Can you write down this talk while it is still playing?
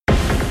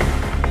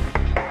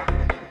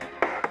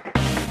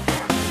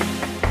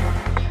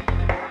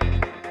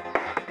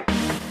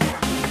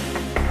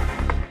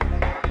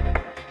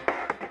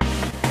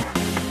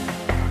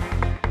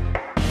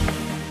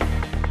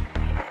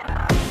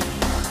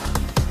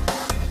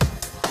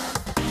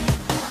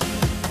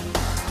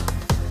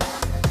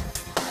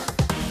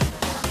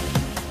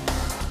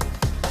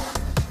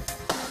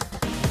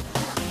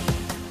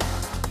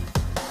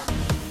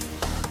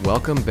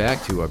welcome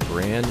back to a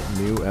brand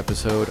new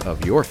episode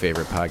of your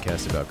favorite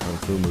podcast about Kung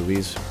Fu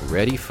movies,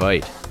 Ready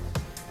Fight.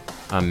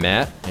 I'm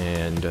Matt,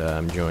 and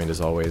I'm joined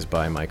as always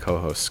by my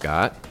co-host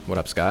Scott. What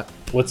up, Scott?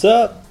 What's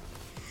up?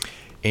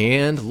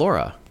 And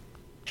Laura.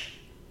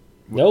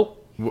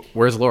 Nope.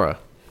 Where's Laura?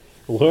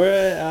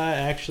 Laura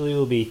actually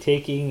will be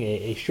taking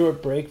a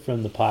short break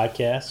from the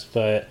podcast,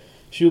 but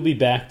she'll be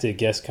back to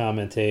guest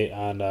commentate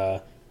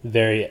on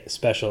very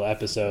special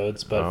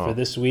episodes. But for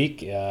this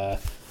week,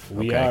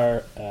 we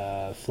are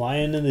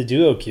flying in the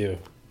duo queue.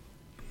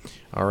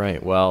 All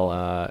right. Well,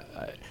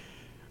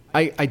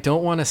 I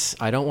don't want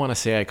to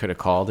say I could have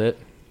called it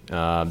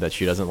that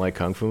she doesn't like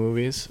kung fu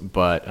movies,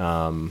 but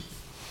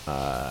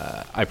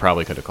I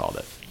probably could have called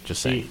it.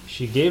 Just saying.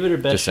 She gave it her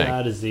best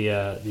shot as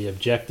the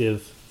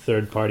objective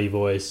third-party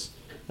voice,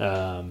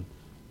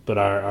 but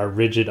our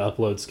rigid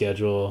upload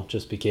schedule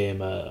just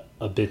became a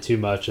bit too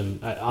much,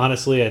 and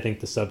honestly, I think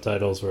the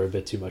subtitles were a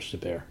bit too much to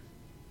bear.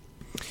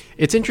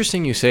 It's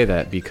interesting you say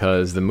that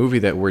because the movie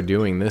that we're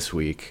doing this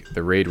week,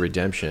 The Raid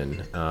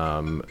Redemption,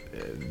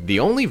 the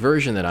only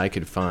version that I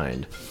could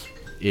find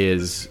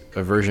is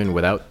a version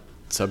without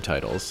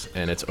subtitles,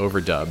 and it's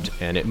overdubbed,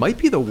 and it might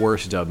be the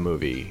worst dubbed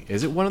movie.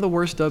 Is it one of the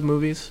worst dubbed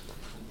movies?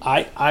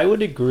 I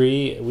would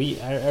agree.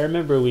 I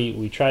remember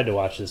we tried to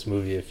watch this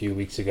movie a few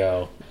weeks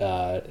ago,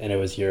 and it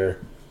was your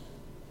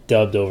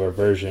dubbed over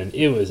version.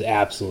 It was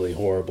absolutely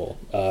horrible.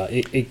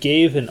 It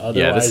gave an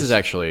otherwise...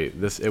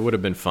 it would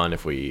have been fun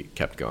if we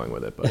kept going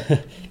with it,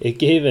 but it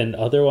gave an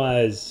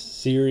otherwise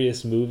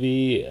serious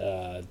movie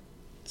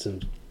some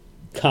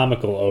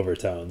comical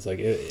overtones. Like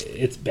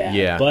it's bad.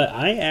 Yeah. But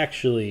I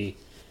actually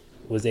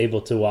was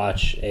able to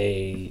watch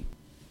a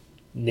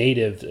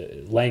native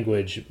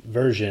language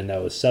version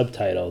that was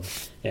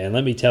subtitled, and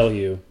let me tell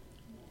you,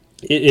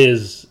 it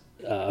is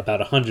about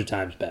 100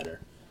 times better.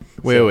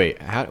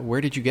 Wait. How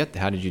did you do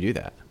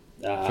that?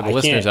 For the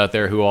listeners out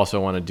there who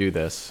also want to do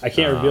this. I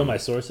can't reveal my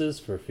sources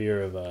for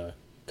fear of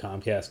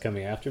Comcast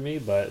coming after me,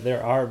 but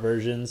there are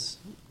versions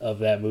of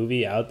that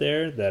movie out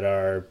there that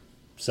are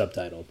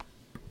subtitled.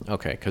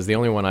 Okay, because the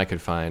only one I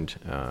could find,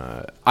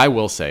 I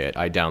will say it,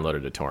 I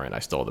downloaded a torrent. I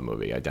stole the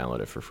movie. I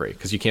downloaded it for free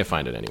because you can't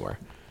find it anywhere.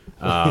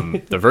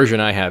 The version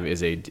I have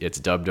it's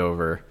dubbed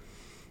over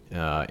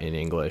in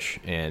English,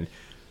 and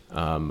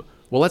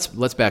well,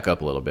 let's back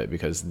up a little bit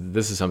because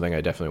this is something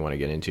I definitely want to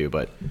get into.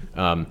 But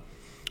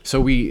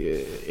so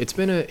it's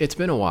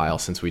been a while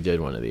since we did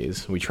one of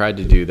these. We tried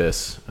to do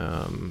this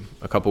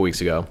a couple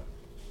weeks ago,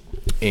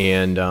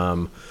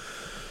 and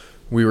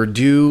we were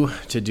due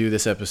to do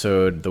this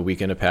episode the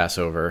weekend of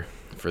Passover.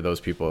 For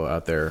those people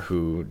out there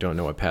who don't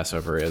know what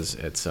Passover is,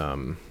 it's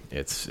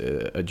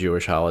a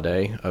Jewish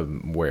holiday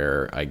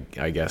where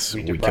I guess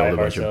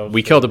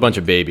we killed a bunch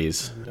of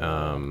babies,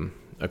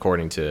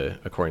 according to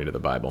the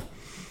Bible.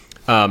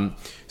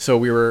 So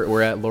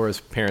we're at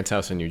Laura's parents'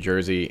 house in New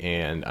Jersey,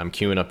 and I'm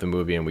queuing up the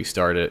movie, and we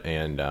start it,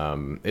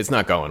 and it's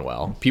not going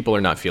well. People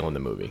are not feeling the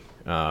movie,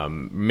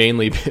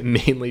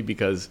 mainly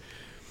because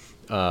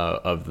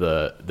of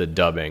the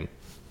dubbing.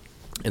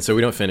 And so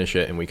we don't finish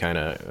it, and we kind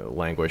of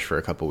languish for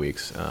a couple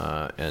weeks,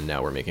 and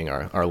now we're making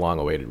our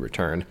long-awaited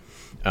return.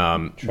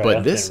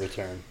 But this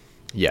return.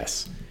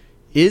 Yes.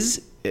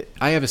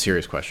 I have a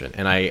serious question,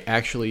 and I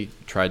actually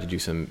tried to do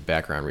some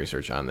background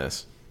research on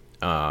this.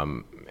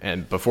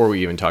 And before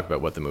we even talk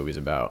about what the movie's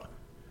about,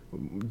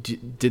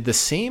 did the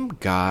same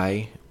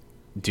guy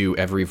do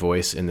every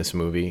voice in this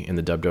movie, in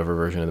the dubbed over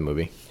version of the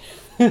movie?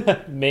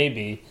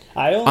 Maybe.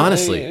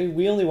 Honestly,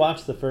 we only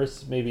watched the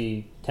first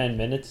maybe 10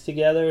 minutes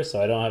together, so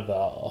I don't have the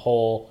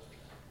whole,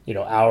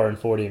 hour and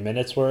 40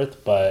 minutes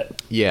worth,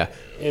 but yeah,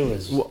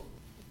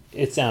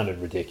 it sounded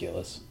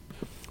ridiculous.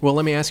 Well,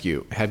 let me ask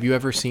you, have you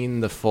ever seen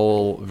the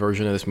full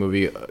version of this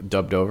movie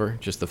dubbed over,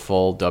 just the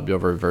full dubbed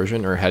over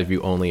version, or have you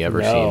only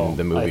ever seen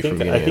the movie from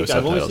beginning with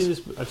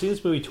subtitles? I've seen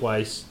this movie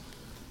twice,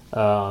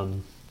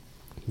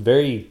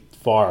 very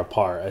far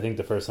apart. I think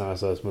the first time I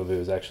saw this movie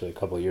was actually a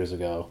couple of years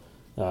ago.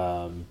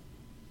 But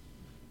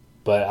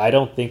I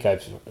don't think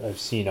I've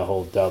seen a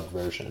whole dubbed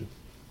version.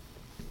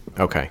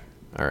 Okay,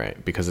 all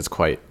right, because it's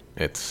quite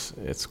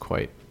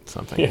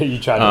something. Yeah, you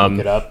tried to look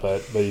it up,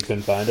 but you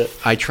couldn't find it.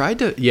 I tried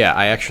to. Yeah,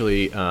 I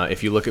actually.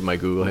 If you look at my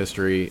Google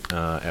history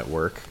at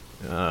work,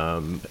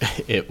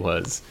 it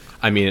was.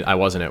 I mean, I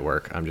wasn't at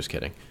work. I'm just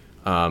kidding.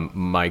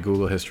 My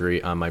Google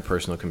history on my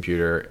personal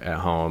computer at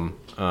home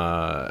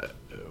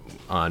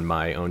on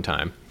my own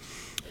time.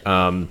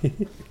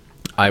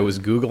 I was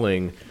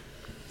Googling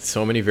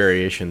so many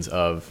variations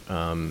of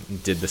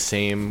did the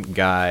same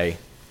guy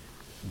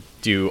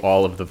do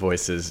all of the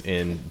voices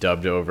in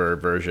dubbed over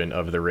version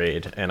of The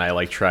Raid, and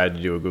I tried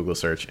to do a Google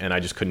search, and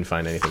I just couldn't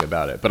find anything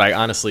about it. But I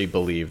honestly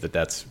believe that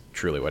that's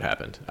truly what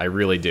happened. I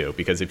really do,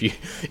 because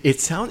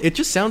it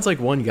just sounds like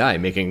one guy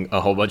making a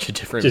whole bunch of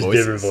different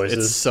voices.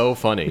 It's so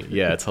funny.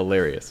 Yeah, it's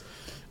hilarious.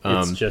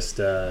 It's just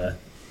the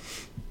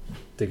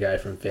guy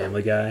from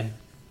Family Guy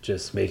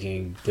just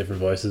making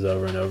different voices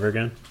over and over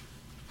again.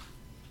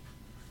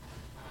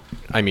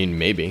 I mean,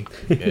 maybe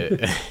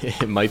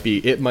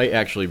it might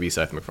actually be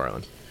Seth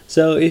MacFarlane.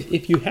 So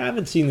if you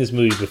haven't seen this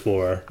movie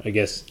before, I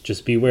guess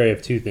just be wary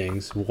of two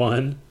things.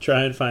 One,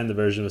 try and find the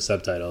version with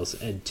subtitles.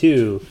 And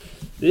two,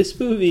 this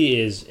movie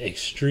is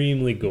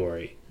extremely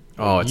gory.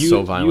 Oh, it's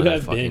so violent. I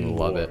fucking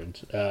love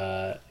it.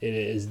 It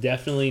is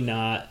definitely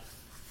not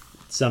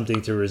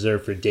something to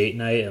reserve for date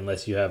night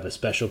unless you have a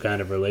special kind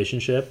of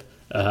relationship.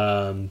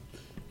 And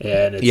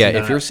it's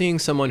if you're seeing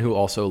someone who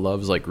also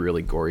loves like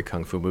really gory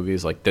kung fu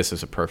movies, like this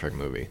is a perfect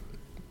movie.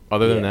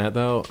 Other than that,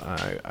 though,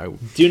 I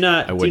do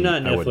not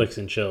Netflix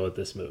and chill with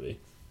this movie.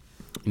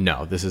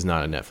 No, this is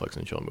not a Netflix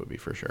and chill movie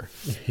for sure.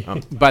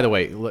 By the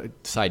way,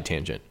 side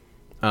tangent.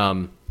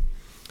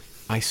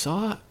 I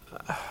saw.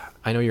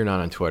 I know you're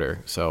not on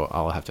Twitter, so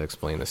I'll have to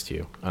explain this to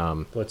you.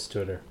 What's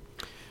Twitter?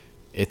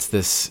 It's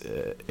this.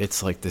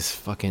 It's like this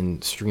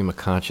fucking stream of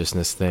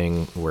consciousness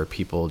thing where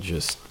people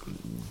just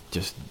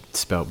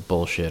spout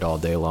bullshit all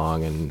day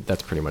long, and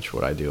that's pretty much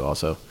what I do.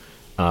 Also,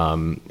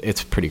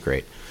 it's pretty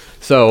great.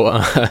 So,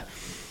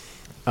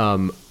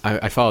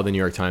 I follow the New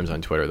York Times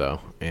on Twitter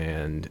though,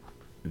 and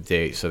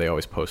they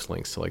always post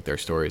links to like their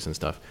stories and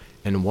stuff.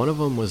 And one of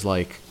them was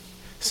like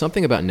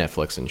something about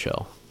Netflix and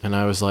chill, and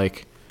I was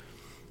like,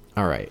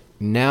 all right,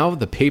 now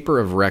the paper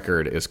of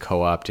record is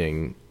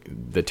co-opting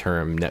the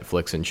term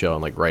Netflix and chill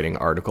and like writing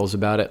articles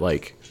about it.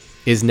 Like,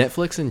 is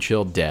Netflix and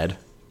chill dead?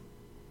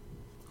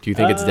 Do you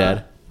think it's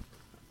dead?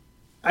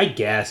 I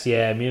guess,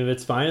 yeah. I mean, if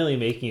it's finally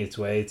making its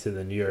way to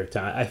the New York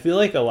Times, I feel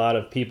like a lot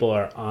of people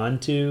are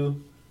onto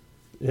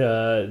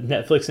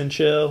Netflix and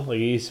chill. Like,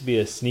 it used to be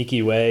a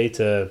sneaky way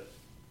to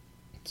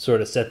sort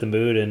of set the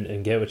mood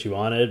and get what you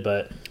wanted,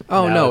 but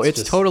it's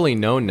just totally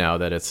known now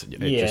that it just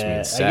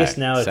means sex. I guess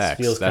now it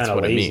feels kind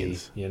of lazy, it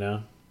means. You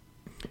know?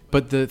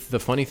 But the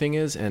funny thing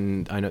is,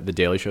 and I know the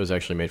Daily Show's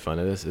actually made fun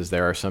of this, is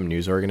there are some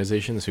news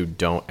organizations who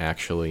don't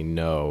actually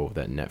know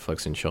that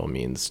Netflix and chill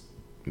means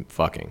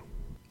fucking.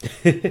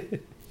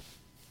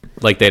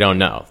 Like they don't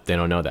know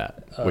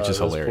that, which is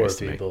hilarious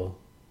to me.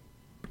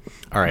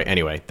 All right,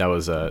 anyway, that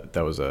was a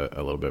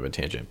little bit of a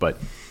tangent, but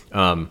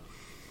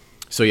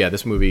so yeah,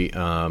 this movie,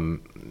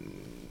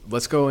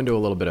 let's go into a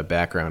little bit of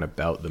background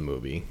about the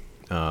movie.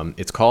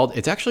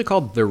 It's actually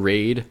called The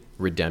Raid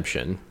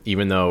Redemption,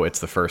 even though it's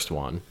the first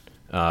one.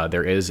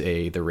 There is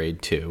The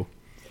Raid 2,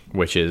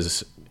 which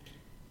is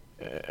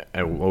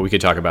we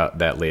could talk about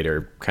that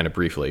later kind of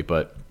briefly,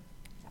 but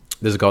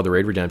this is called The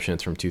Raid Redemption.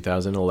 It's from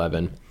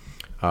 2011.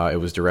 It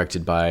was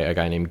directed by a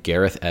guy named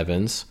Gareth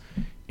Evans,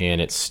 and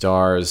it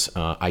stars,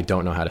 I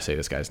don't know how to say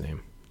this guy's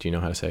name. Do you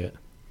know how to say it?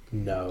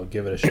 No,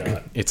 give it a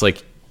shot. It's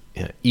like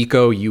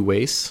Iko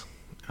Uwais.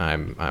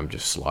 I'm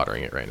just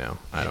slaughtering it right now.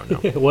 I don't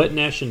know. What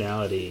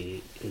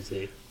nationality is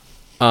he?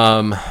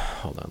 Hold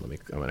on, I'm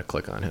going to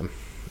click on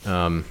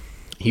him.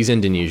 He's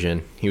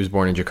Indonesian. He was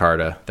born in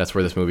Jakarta. That's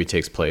where this movie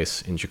takes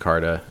place, in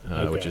Jakarta,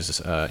 which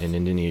is in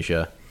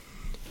Indonesia.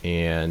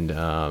 And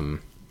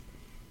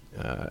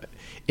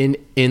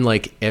in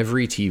like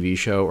every TV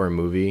show or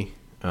movie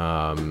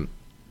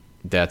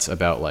that's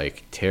about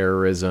like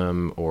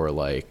terrorism or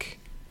like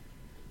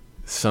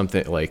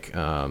something like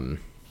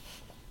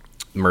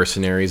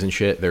mercenaries and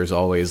shit, there's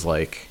always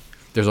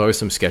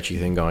some sketchy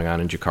thing going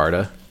on in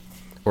Jakarta,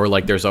 or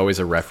like there's always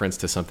a reference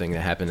to something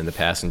that happened in the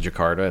past in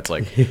Jakarta. It's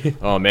like,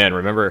 oh man,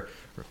 remember,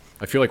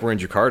 I feel like we're in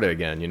Jakarta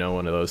again, you know,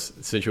 one of those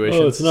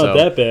situations. Oh, it's not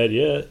that bad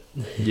yet.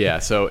 Yeah,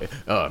 so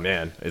oh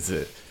man, this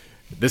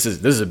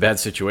is a bad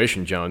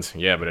situation, Jones.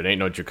 Yeah, but it ain't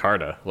no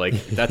Jakarta. Like,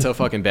 that's how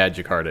fucking bad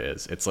Jakarta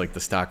is. It's like the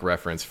stock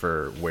reference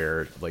for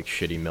where like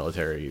shitty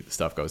military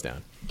stuff goes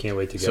down. Can't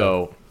wait to go.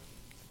 So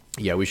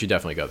yeah, we should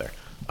definitely go there.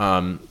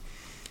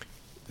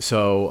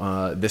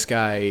 So this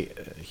guy,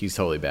 he's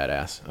totally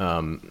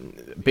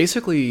badass.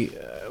 Basically,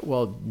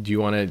 well, do you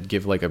want to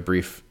give like a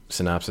brief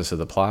synopsis of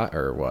the plot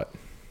or what?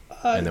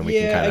 And then we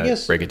can kind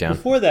of break it down.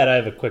 Before that, I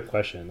have a quick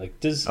question. Like,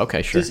 does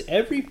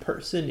every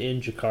person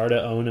in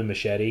Jakarta own a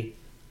machete?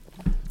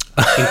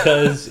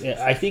 Because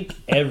I think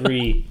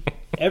every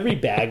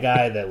bad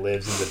guy that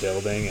lives in the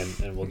building,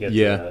 and we'll get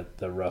to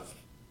the rough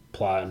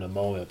plot in a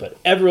moment, but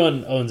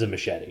everyone owns a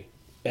machete.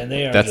 And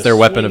they are that's their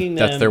weapon.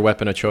 That's their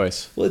weapon of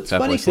choice. Well, it's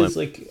funny because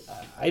like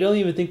I don't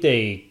even think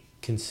they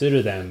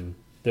consider them.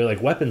 They're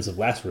like weapons of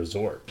last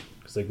resort.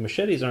 Because like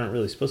machetes aren't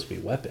really supposed to be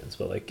weapons,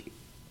 but like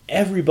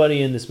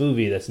everybody in this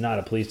movie that's not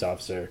a police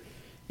officer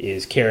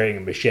is carrying a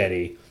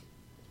machete,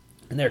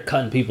 and they're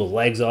cutting people's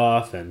legs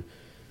off. And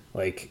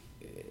like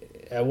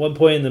at one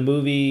point in the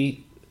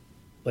movie,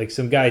 like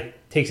some guy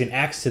takes an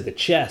axe to the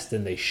chest,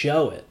 and they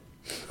show it.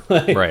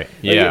 Right.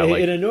 Yeah.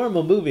 In a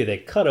normal movie, they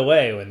cut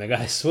away when the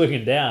guy's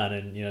swinging down,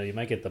 and you know you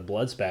might get the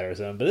blood spatter or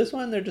something. But this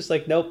one, they're just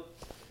like, nope.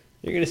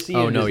 You're gonna see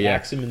him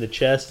axe him in the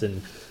chest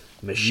and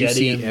machete. You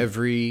see him.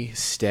 Every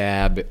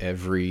stab,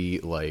 every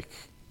like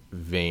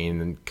vein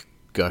and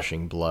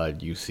gushing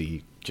blood. You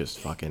see just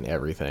fucking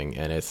everything,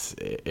 and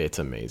it's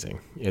amazing.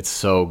 It's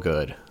so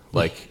good.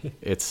 Like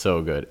it's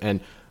so good. And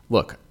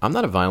look, I'm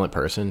not a violent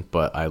person,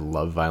 but I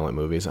love violent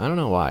movies. I don't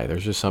know why.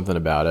 There's just something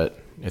about it.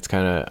 It's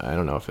kind of, I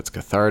don't know if it's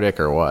cathartic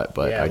or what,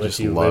 but I just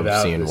love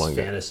seeing one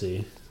guy.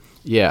 Fantasy.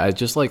 Yeah, I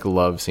just like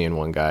love seeing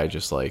one guy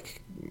just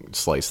like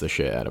slice the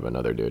shit out of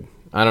another dude.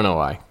 I don't know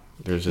why.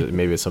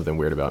 Maybe it's something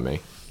weird about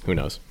me. Who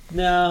knows?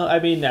 No, I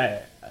mean,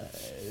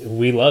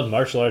 we love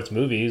martial arts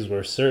movies.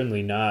 We're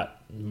certainly not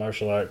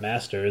martial art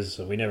masters.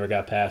 So we never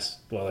got past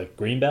like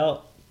green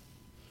belt,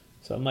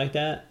 something like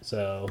that.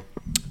 So,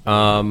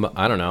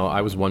 I don't know.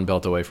 I was one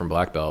belt away from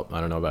black belt.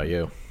 I don't know about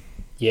you.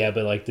 Yeah,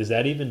 but like, does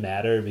that even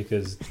matter?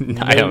 Because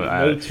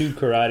no two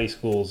karate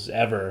schools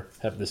ever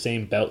have the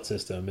same belt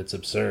system. It's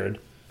absurd.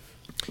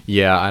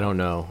 Yeah, I don't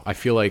know. I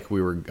feel like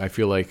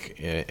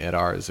at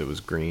ours it was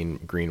green.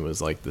 Green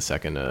was like the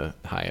second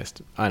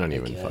highest. I don't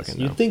even fucking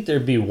know. You'd think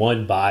there'd be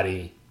one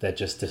body that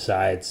just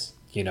decides,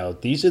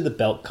 these are the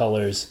belt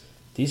colors,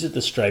 these are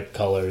the stripe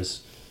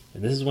colors,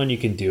 and this is when you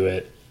can do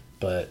it.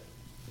 But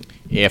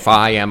if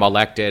I am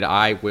elected,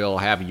 I will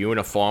have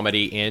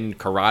uniformity in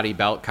karate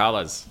belt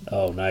colors.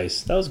 Oh,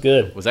 nice. That was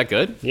good. Was that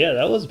good? Yeah,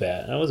 that was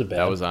bad. That was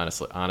That was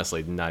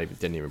honestly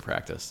didn't even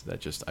practice. I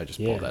just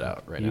pulled that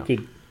out right now.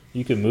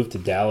 You could move to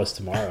Dallas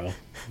tomorrow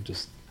and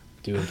just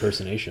do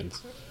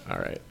impersonations. All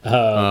right.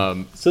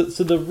 So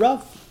the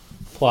rough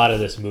plot of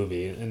this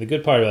movie, and the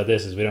good part about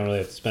this is we don't really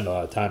have to spend a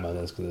lot of time on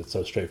this because it's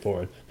so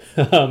straightforward.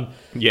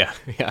 Yeah.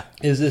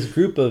 Is this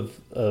group of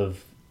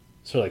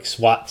sort of like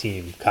SWAT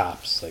team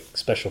cops, like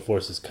special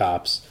forces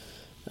cops,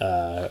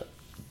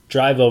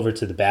 drive over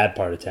to the bad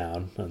part of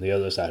town on the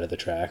other side of the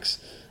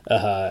tracks,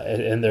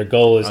 and their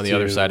goal is on the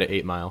other side of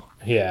 8 Mile.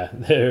 Yeah,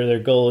 their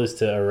goal is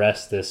to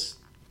arrest this,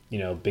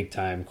 big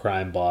time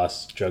crime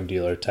boss, drug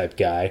dealer type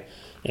guy,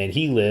 and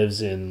he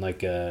lives in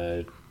like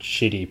a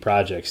shitty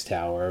projects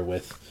tower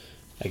with,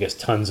 I guess,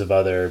 tons of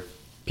other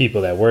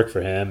people that work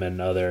for him and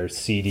other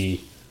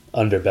seedy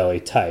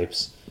underbelly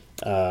types.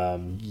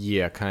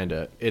 Yeah, kind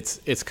of.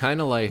 It's kind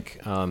of like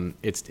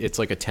it's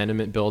like a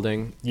tenement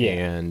building,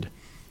 and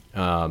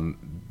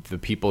the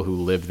people who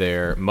live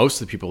there, most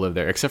of the people live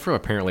there, except for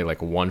apparently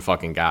like one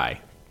fucking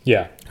guy.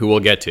 Yeah, who we'll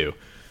get to.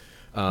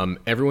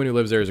 Everyone who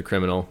lives there is a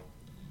criminal.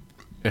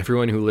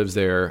 Everyone who lives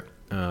there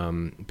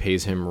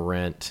pays him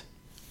rent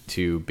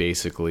to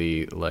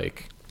basically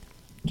like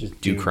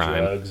just do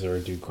crime, drugs or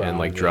do crime, and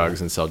like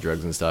drugs and sell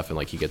drugs and stuff, and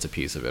like he gets a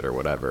piece of it or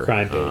whatever.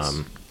 Crime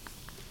base.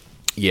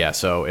 Yeah,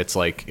 so it's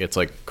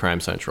like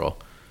Crime Central,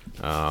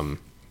 and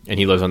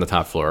he lives on the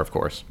top floor, of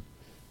course.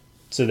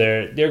 So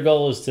their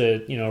goal is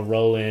to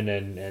roll in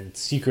and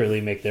secretly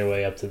make their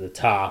way up to the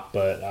top,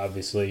 but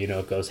obviously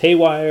it goes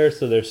haywire,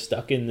 so they're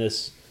stuck in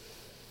this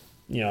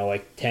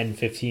like 10,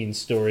 15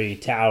 story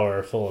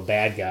tower full of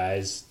bad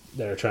guys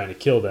that are trying to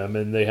kill them,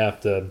 and they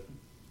have to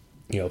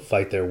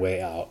fight their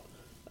way out.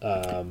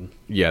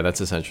 Yeah,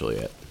 that's essentially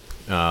it.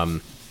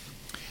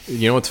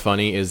 What's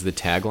funny is the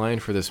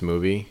tagline for this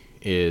movie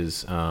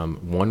is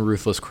one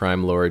ruthless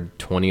crime lord,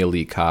 20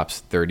 elite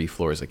cops, 30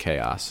 floors of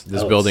chaos.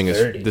 This building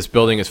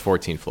is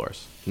 14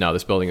 floors. No,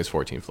 this building is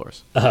 14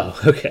 floors. Oh,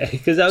 okay.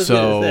 Because I was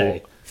going to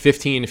say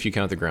 15 if you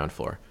count the ground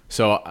floor.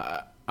 So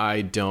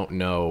I don't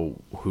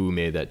know who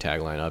made that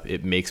tagline up.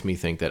 It makes me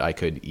think that I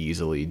could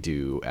easily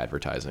do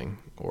advertising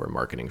or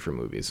marketing for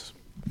movies,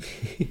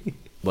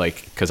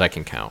 because I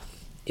can count.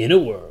 In a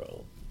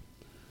world.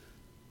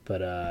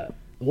 But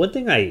one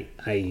thing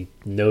I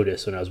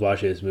noticed when I was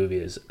watching this movie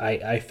is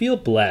I feel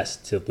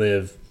blessed to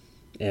live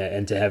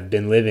and to have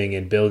been living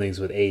in buildings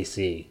with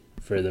AC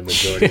for the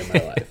majority of my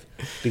life.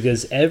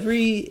 Because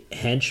every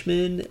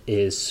henchman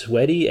is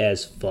sweaty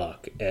as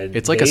fuck. And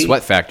it's like a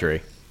sweat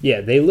factory.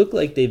 Yeah, they look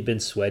like they've been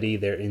sweaty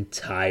their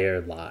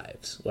entire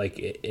lives. Like,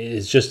 it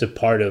is just a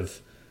part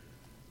of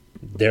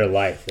their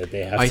life that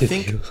they have to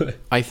do.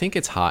 I think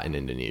it's hot in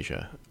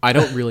Indonesia. I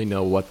don't really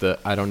know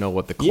I don't know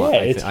what the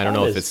climate. I don't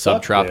know if it's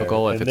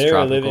subtropical, if it's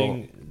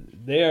tropical.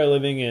 They are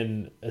living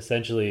in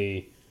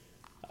essentially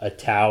a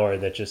tower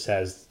that just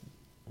has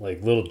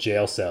like little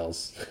jail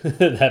cells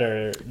that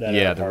are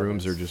the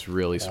rooms are just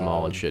really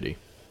small and shitty.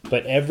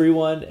 But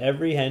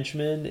every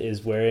henchman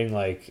is wearing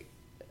like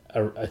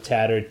a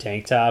tattered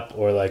tank top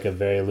or like a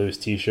very loose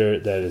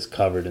t-shirt that is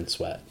covered in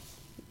sweat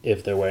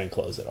if they're wearing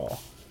clothes at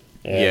all.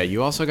 And yeah,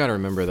 you also got to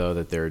remember though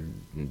that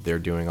they're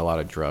doing a lot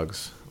of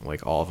drugs.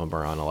 Like all of them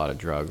are on a lot of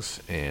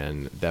drugs,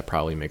 and that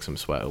probably makes them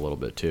sweat a little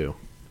bit too.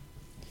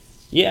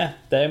 Yeah,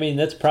 I mean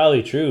that's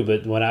probably true.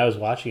 But when I was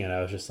watching it, I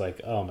was just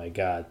like, "Oh my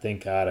god!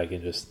 Thank God I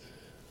can just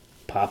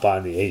pop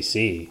on the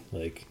AC."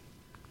 Like,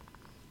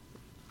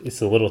 it's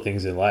the little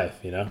things in life,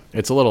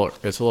 It's a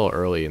little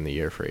early in the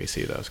year for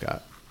AC though,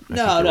 Scott.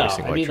 No.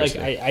 I mean, like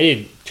I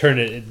didn't turn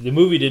it. The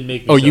movie didn't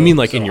make me. Oh, you mean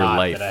like in your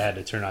life that I had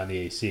to turn on the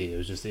AC? It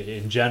was just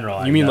in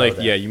general. You mean like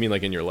you mean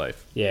like in your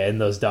life? Yeah, in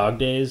those dog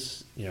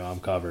days, I'm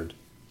covered.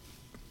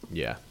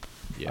 Yeah.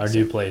 Our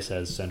new place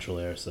has central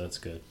air, so that's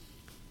good.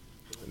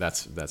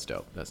 That's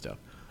dope. That's dope.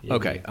 Yeah,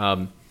 okay.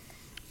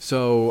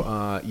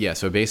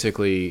 So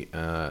basically,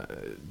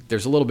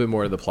 there's a little bit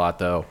more to the plot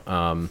though,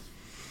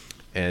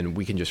 and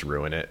we can just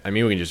ruin it. I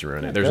mean, we can just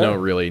ruin it. There's no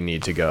really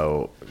need to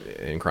go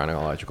in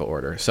chronological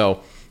order.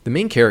 So the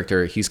main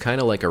character, he's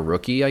kind of like a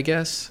rookie, I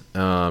guess,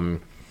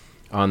 on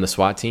the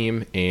SWAT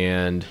team,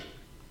 and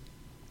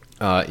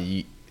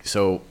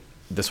so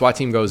the SWAT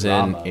team goes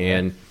in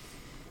and.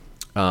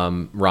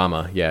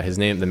 Rama. Yeah,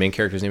 the main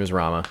character's name is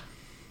Rama.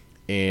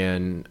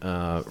 And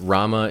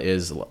Rama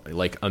is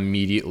like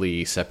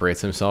immediately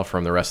separates himself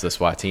from the rest of the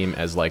SWAT team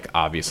as like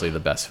obviously the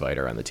best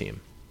fighter on the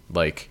team.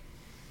 Like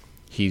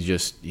he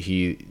just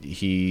knows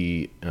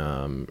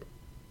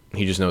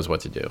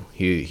what to do.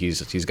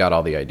 He's got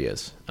all the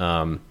ideas.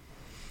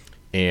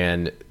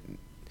 And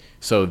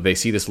so they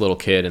see this little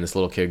kid, and this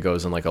little kid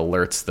goes and like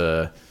alerts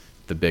the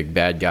big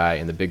bad guy,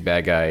 and the big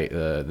bad guy,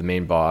 the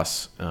main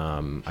boss,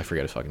 I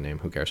forget his fucking name.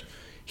 Who cares?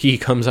 He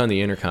comes on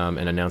the intercom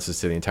and announces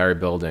to the entire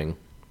building,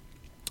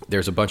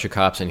 "There's a bunch of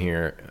cops in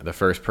here. The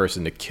first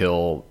person to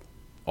kill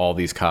all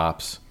these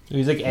cops."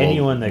 He's like,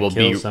 anyone that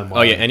kills someone.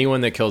 Oh yeah,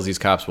 anyone that kills these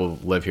cops will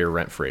live here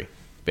rent free,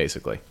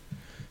 basically.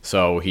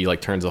 So he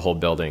like turns the whole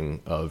building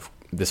of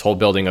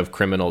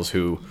criminals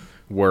who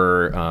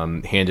were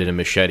handed a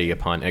machete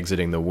upon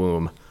exiting the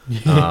womb.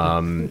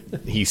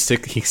 He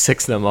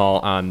sicks them all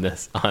on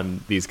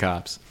these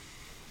cops.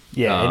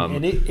 Yeah,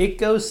 and it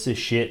goes to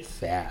shit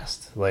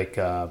fast. Like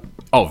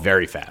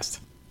very fast.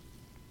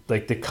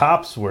 Like the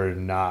cops were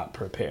not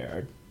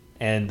prepared.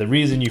 And the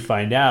reason you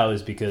find out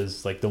is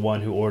because like the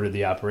one who ordered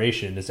the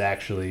operation is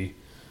actually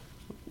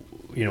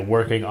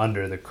working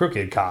under the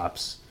crooked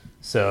cops.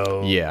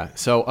 So yeah.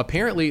 So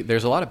apparently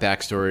there's a lot of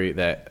backstory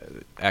that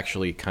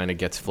actually kind of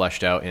gets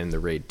fleshed out in the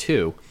raid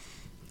 2.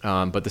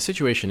 But the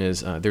situation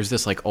is there's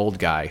this like old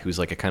guy who's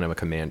like a kind of a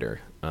commander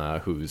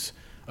who's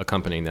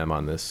accompanying them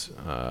on this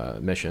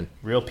mission.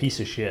 Real piece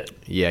of shit.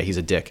 Yeah, he's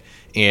a dick.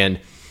 And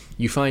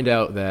you find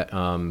out that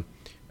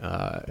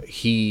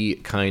he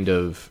kind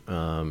of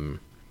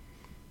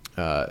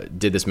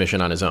did this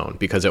mission on his own,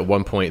 because at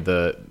one point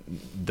the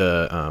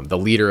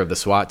leader of the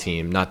SWAT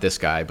team, not this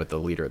guy, but the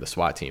leader of the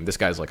SWAT team, this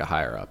guy's like a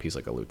higher up. He's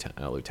like a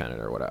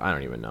lieutenant or whatever. I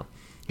don't even know.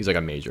 He's like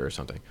a major or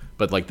something.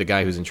 But like the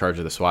guy who's in charge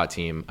of the SWAT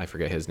team, I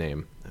forget his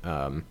name.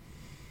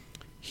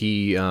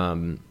 He's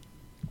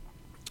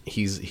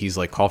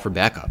like, call for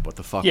backup. What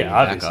the fuck? Yeah,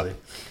 obviously.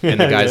 Backup?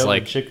 And the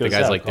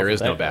guy's like, there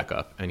is no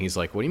backup. And he's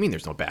like, what do you mean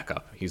there's no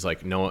backup? He's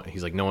like, no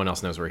one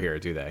else knows we're here,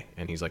 do they?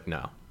 And he's like,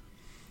 no.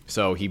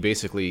 So he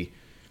basically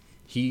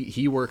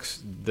he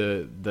works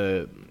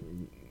the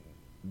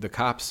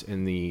cops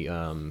in the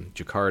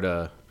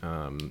Jakarta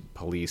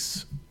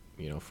police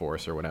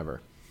force or whatever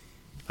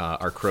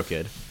are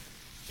crooked,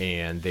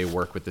 and they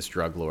work with this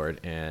drug lord,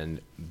 and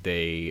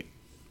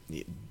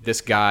this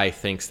guy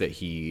thinks that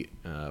he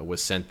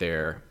was sent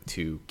there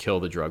to kill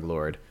the drug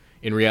lord.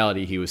 In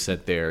reality, he was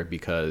sent there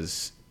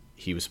because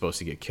he was supposed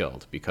to get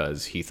killed,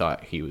 because he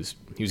thought he was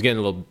getting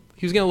a little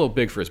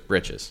big for his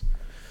britches.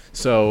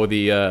 So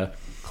the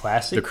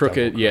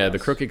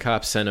crooked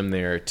cops sent him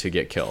there to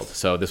get killed.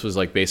 So this was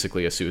like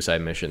basically a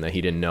suicide mission that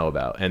he didn't know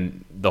about,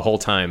 and the whole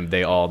time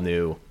they all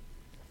knew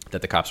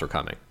that the cops were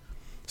coming.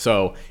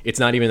 So it's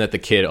not even that the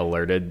kid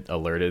alerted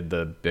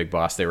the big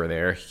boss they were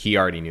there. He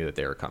already knew that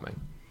they were coming.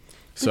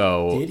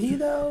 So did he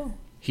though?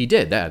 He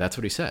did that. That's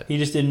what he said. He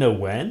just didn't know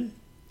when.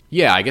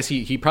 Yeah, I guess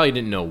he probably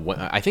didn't know when.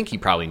 I think he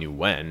probably knew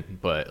when,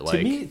 but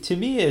like to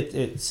me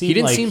it seemed he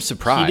didn't like seem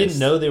surprised. He didn't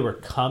know they were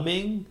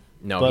coming.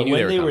 No, but he knew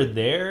when they were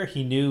there,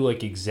 he knew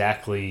like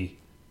exactly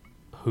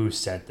who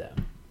sent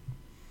them.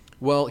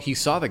 Well, he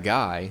saw the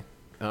guy.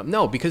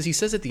 No, because he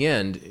says at the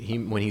end,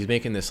 when he's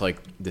making this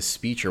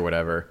speech or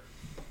whatever,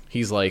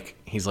 he's like,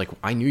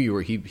 I knew you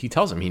were. He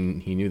tells him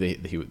he knew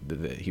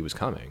that he was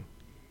coming.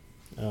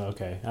 Oh,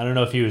 okay. I don't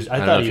know if he was.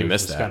 I thought he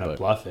was just kind of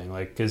bluffing,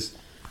 like, because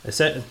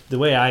the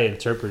way I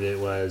interpreted it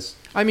was.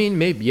 I mean,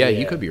 maybe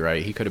you could be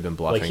right. He could have been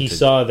bluffing. Like he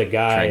saw the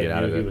guy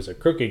and knew he was a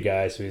crooked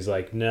guy, so he's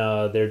like,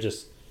 no,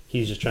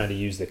 he's just trying to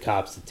use the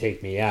cops to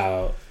take me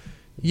out.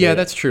 Yeah,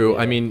 that's true.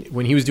 Yeah. I mean,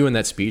 when he was doing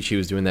that speech, he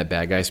was doing that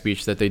bad guy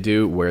speech that they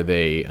do, where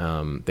they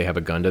have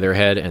a gun to their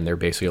head and they're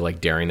basically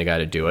like daring the guy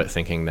to do it,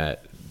 thinking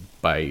that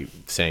by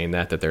saying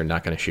that they're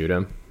not going to shoot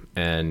him,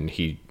 and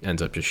he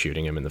ends up just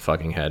shooting him in the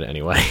fucking head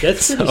anyway.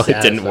 That's so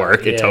it didn't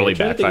work. Yeah, it totally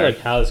backfired. Think, like,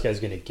 how this guy's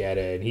going to get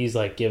it, and he's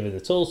like giving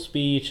this whole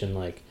speech and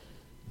like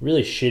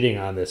really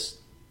shitting on this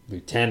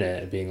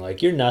lieutenant and being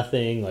like, "You're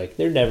nothing. Like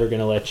they're never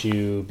going to let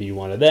you be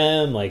one of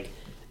them. Like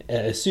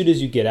as soon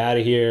as you get out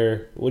of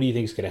here, what do you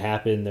think is going to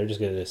happen? They're just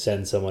going to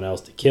send someone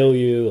else to kill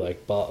you."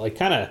 Like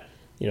kind of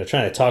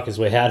trying to talk his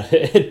way out of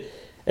it.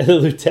 And the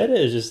lieutenant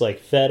is just like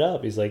fed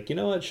up. He's like, you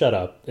know what? Shut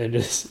up. And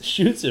just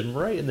shoots him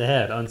right in the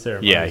head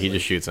unceremoniously. Yeah, he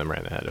just shoots him right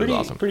in the head. It was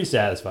awesome. Pretty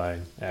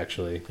satisfying,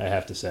 actually, I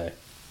have to say.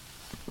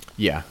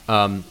 Yeah.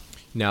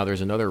 Now,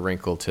 there's another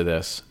wrinkle to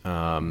this.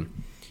 And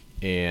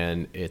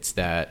it's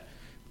that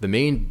the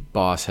main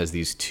boss has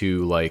these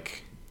two,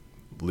 like,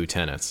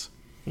 lieutenants.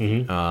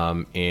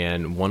 Mm-hmm.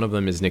 And one of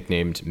them is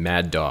nicknamed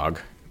Mad Dog.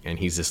 And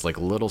he's this, like,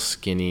 little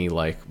skinny,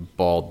 like,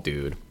 bald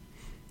dude.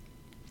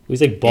 He's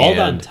like bald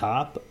on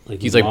top.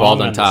 Like he's like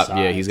bald on top.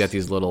 Yeah, he's got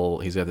this little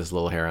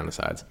hair on the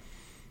sides.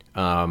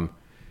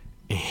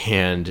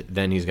 And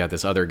then he's got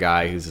this other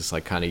guy who's this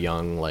like kind of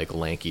young, like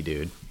lanky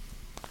dude.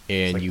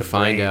 And like you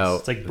find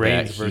out it's like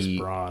brains versus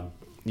brawn.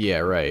 Yeah,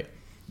 right.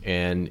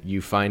 And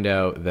you find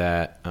out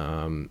that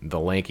the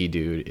lanky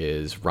dude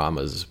is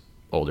Rama's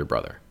older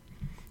brother.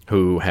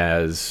 who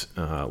has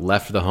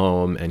left the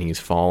home, and he's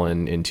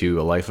fallen into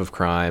a life of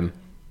crime.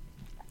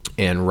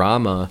 And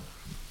Rama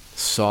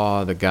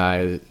saw the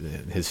guy,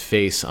 his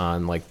face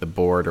on like the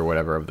board or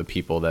whatever of the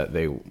people that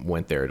they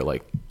went there to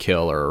like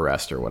kill or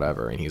arrest or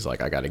whatever. And he's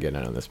like, I got to get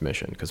in on this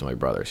mission because my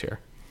brother's here.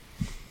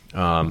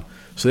 So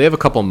they have a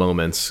couple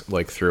moments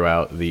like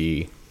throughout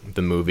the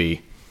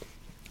movie.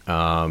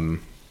 And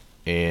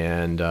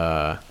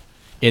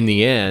in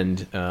the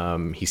end,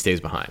 he stays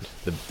behind.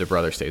 The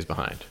brother stays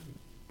behind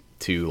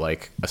to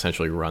like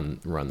essentially run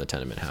the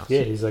tenement house.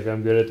 Yeah, he's like,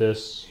 I'm good at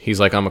this. He's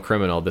like, I'm a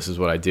criminal. This is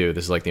what I do.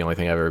 This is like the only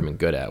thing I've ever been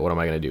good at. What am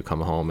I going to do?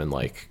 Come home and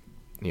like,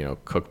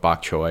 cook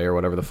bok choy or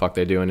whatever the fuck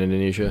they do in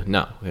Indonesia?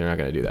 No, they're not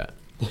going to do that.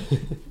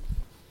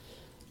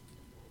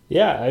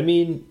 Yeah, I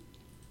mean,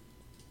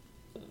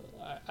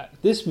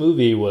 this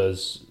movie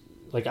was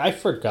like, I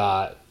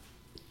forgot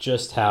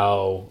just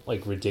how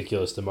like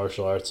ridiculous the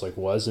martial arts like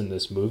was in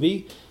this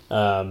movie.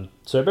 So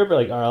I remember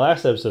like our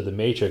last episode of The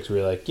Matrix, we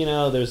were like,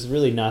 there's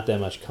really not that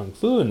much kung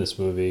fu in this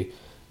movie.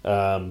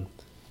 And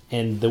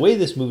the way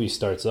this movie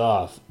starts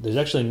off, there's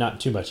actually not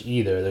too much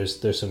either.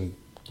 There's some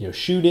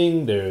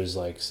shooting. There's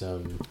like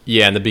some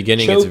in the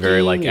beginning choking. It's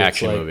very like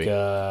action movie.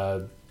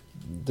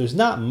 There's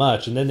not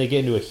much, and then they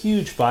get into a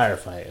huge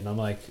firefight, and I'm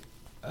like,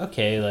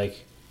 okay,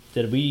 like,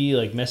 did we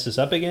like mess this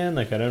up again?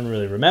 Like, I don't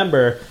really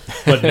remember,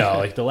 but no,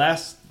 like the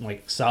last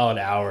like solid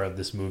hour of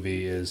this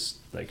movie is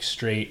like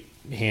straight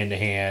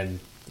hand-to-hand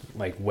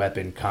like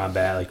weapon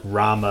combat. Like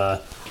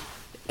Rama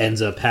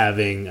ends up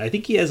having, I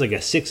think he has like a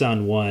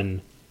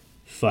 6-on-1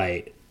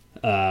 fight,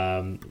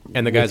 and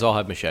the guys all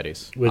have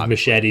machetes with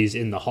machetes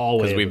in the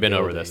hallway, because we've been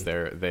over this.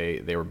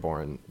 They were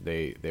born,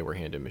 they were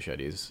handed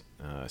machetes,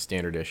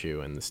 standard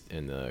issue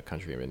in the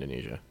country of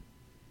Indonesia.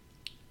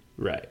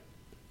 Right.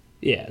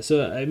 Yeah,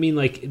 so I mean,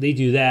 like, they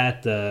do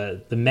that.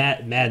 The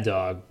Mad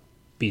Dog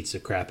beats the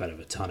crap out of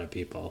a ton of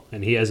people,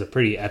 and he has a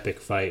pretty epic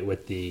fight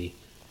with the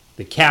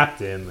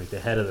captain, like the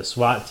head of the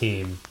SWAT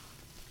team.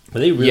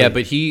 But they really,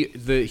 but he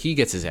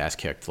gets his ass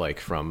kicked like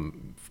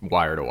from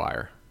wire to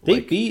wire. They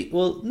like, beat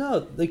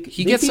like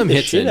he gets some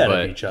hits in,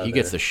 but he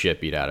gets the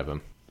shit beat out of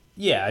him.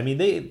 Yeah, I mean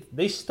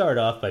they start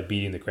off by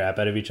beating the crap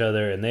out of each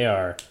other, and they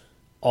are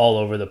all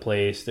over the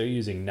place. They're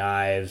using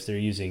knives, they're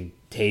using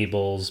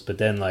tables, but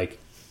then like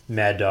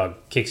Mad Dog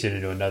kicks it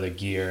into another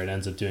gear and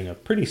ends up doing a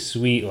pretty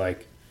sweet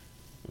like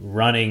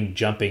running,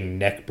 jumping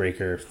neck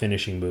breaker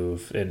finishing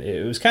move. And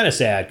it was kind of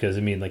sad because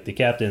I mean, like, the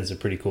captain's a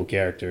pretty cool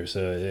character,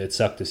 so it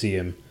sucked to see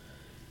him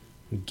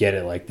get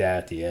it like that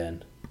at the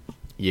end.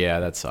 Yeah,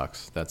 that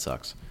sucks.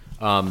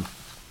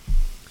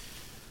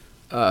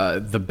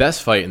 The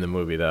best fight in the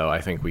movie, though,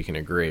 I think we can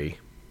agree,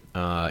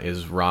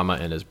 is Rama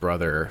and his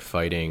brother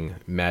fighting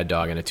Mad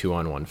Dog in a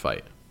 2-on-1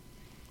 fight.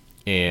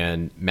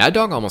 And Mad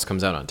Dog almost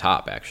comes out on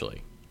top,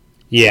 actually.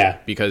 Yeah.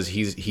 Because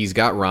he's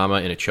got Rama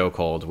in a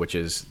chokehold, which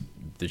is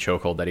the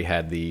chokehold that he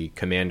had the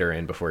commander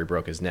in before he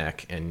broke his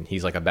neck. And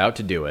he's, like, about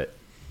to do it.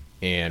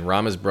 And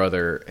Rama's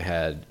brother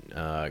had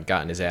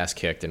gotten his ass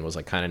kicked and was,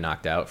 like, kind of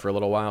knocked out for a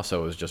little while.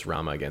 So it was just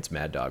Rama against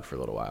Mad Dog for a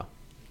little while.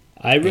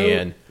 Go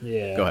ahead.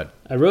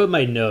 I wrote in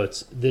my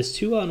notes, this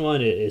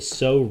 2-on-1 is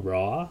so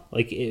raw.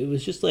 Like, it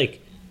was just,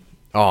 like,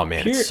 oh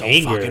man, pure it's so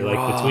anger, fucking like,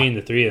 raw. between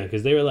the three of them.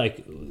 Because they're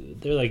like,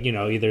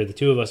 either the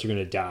two of us are going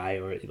to die,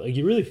 or, like,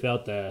 you really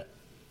felt that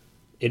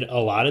in a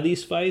lot of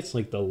these fights,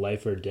 like, the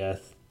life or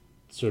death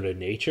sort of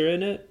nature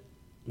in it.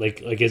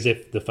 Like as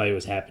if the fight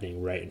was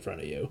happening right in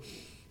front of you.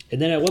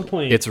 And then at one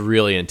point, it's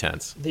really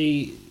intense.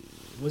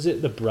 Was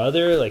it the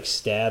brother, like,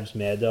 stabs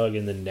Mad Dog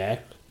in the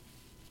neck?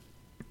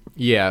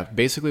 Yeah,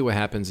 basically what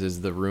happens is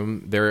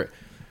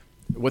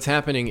what's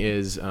happening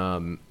is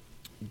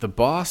the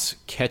boss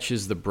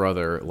catches the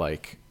brother,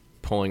 like,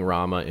 pulling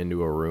Rama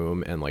into a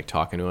room and, like,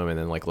 talking to him and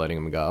then, like, letting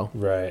him go.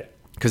 Right.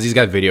 Because he's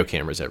got video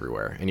cameras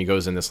everywhere. And he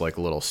goes in this, like,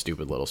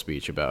 stupid little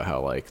speech about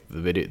how, like,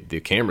 the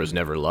cameras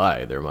never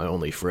lie. They're my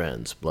only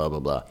friends, blah, blah,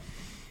 blah.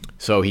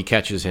 So he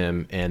catches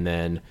him, and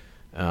then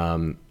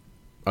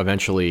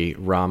eventually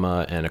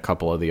Rama and a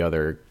couple of the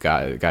other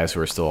guys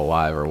who are still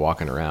alive are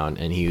walking around,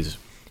 and he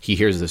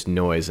hears this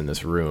noise in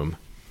this room,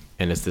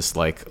 and it's this,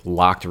 like,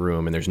 locked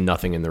room, and there's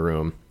nothing in the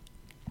room,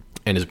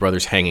 and his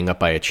brother's hanging up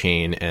by a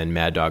chain, and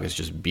Mad Dog is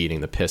just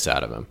beating the piss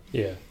out of him.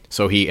 Yeah.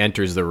 So he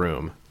enters the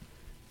room,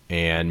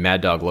 and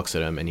Mad Dog looks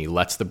at him, and he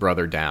lets the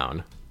brother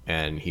down,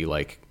 and he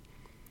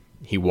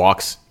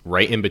walks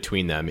right in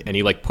between them, and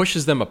he, like,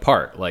 pushes them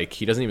apart. Like,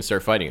 he doesn't even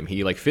start fighting him.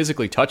 He, like,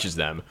 physically touches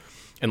them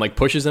and, like,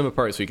 pushes them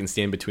apart so he can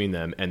stand between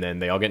them, and then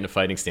they all get in a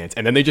fighting stance,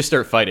 and then they just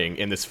start fighting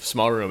in this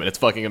small room, and it's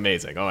fucking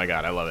amazing. Oh my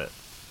god, I love it.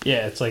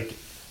 Yeah, it's like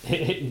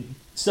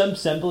some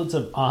semblance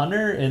of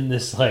honor in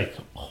this, like,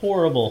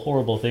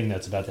 horrible thing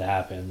that's about to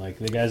happen. Like,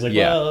 the guy's like,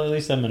 well, at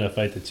least I'm going to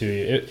fight the two of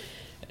you.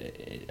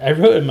 I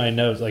wrote in my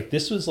notes, like,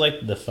 this was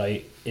like the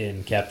fight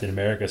in Captain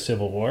America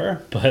Civil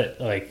War, but,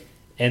 like,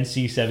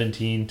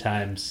 NC-17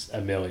 times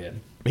a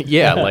million.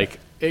 Yeah, like,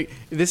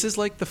 this is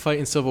like the fight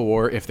in Civil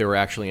War if there were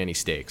actually any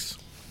stakes.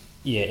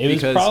 Yeah,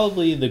 it was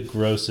probably the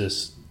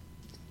grossest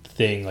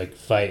thing like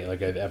fight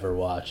like I've ever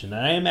watched, and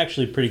I am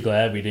actually pretty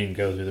glad we didn't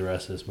go through the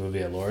rest of this movie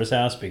at Laura's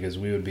house because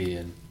we would be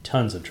in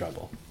tons of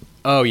trouble.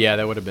 Oh yeah,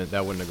 that wouldn't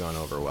have gone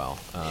over well.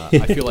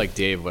 I feel like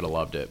Dave would have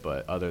loved it,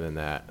 but other than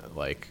that,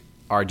 like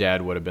our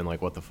dad would have been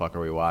like, "What the fuck are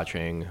we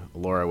watching?"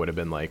 Laura would have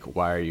been like,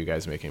 "Why are you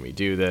guys making me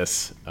do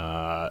this?"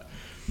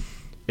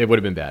 It would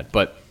have been bad.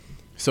 But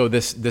so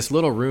this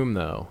little room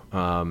though,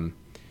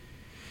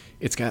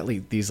 it's got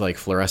these like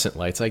fluorescent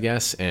lights, I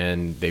guess,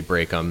 and they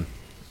break them.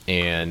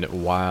 And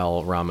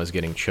while Rama's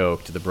getting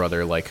choked, the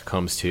brother like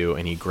comes to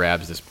and he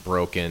grabs this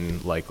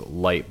broken like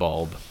light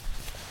bulb.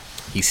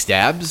 He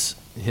stabs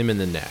him in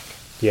the neck.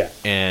 Yeah.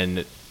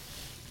 And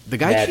the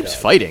guy keeps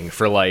fighting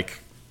for like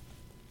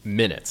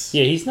minutes.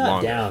 Yeah, he's not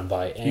longer. down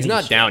by any He's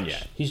not stretch. down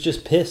yet. He's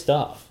just pissed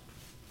off.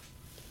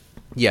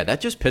 Yeah,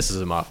 that just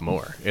pisses him off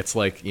more. It's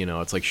like,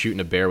 it's like shooting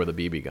a bear with a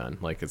BB gun.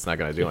 Like, it's not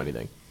going to do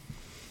anything.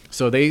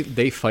 So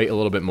they fight a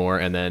little bit more,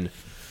 and then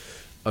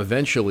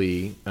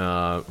eventually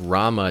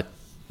Rama,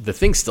 the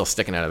thing's still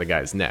sticking out of the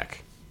guy's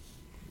neck.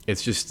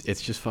 It's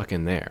just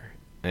fucking there.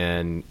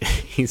 And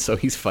he's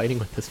fighting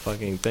with this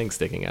fucking thing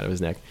sticking out of his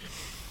neck.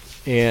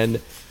 And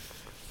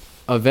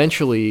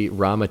eventually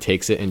Rama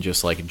takes it and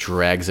just like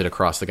drags it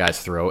across the guy's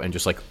throat and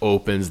just like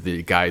opens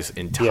the guy's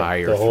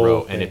entire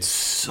throat. And it's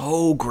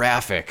so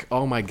graphic.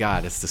 Oh my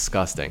God, it's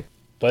disgusting.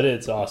 But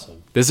it's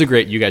awesome. This is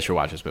you guys should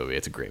watch this movie.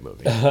 It's a great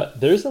movie.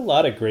 There's a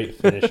lot of great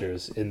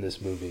finishers in this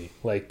movie.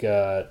 Like,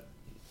 I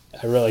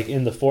read like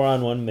in the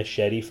 4-on-1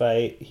 machete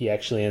fight, he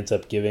actually ends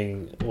up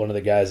giving one of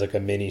the guys like a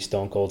mini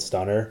Stone Cold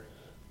Stunner.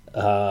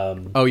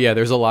 Oh yeah,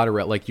 there's a lot of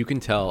like you can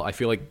tell. I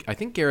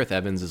think Gareth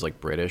Evans is like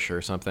British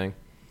or something.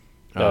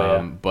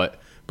 But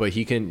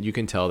you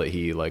can tell that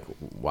he like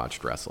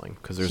watched wrestling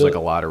because there's like a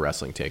lot of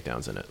wrestling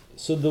takedowns in it.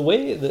 So the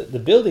way the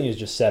building is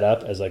just set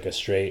up as like a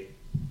straight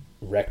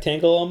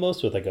rectangle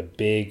almost with like a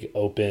big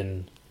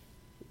open.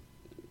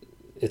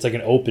 It's like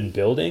an open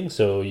building,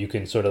 so you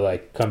can sort of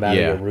like come out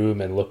of your room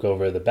and look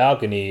over the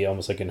balcony,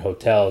 almost like in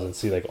hotels, and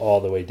see like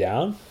all the way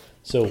down.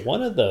 So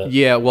one of the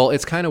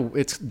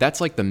that's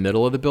like the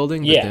middle of the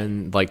building, but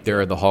then like there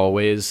are the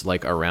hallways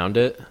like around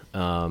it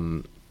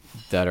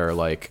that are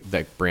like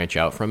that branch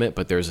out from it,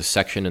 but there's a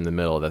section in the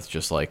middle that's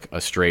just like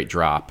a straight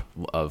drop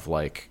of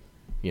like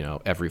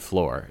every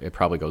floor. It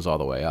probably goes all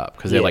the way up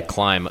because they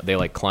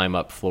climb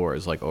up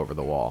floors like over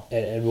the wall.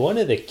 And one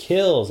of the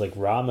kills, like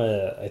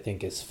Rama, I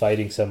think is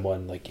fighting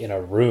someone like in a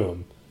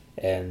room,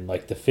 and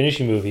like the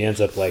finishing move, he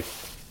ends up like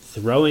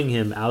throwing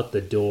him out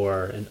the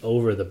door and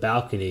over the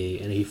balcony,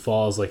 and he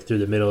falls like through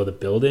the middle of the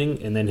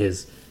building, and then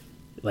his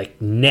like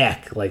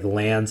neck like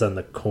lands on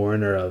the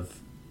corner of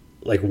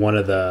like one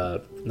of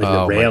the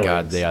the railings.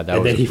 My God, yeah, that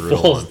and was then he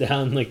falls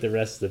down like the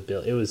rest of the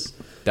building.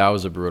 That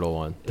was a brutal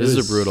one. This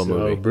is a brutal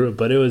movie,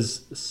 but it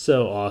was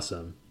so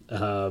awesome.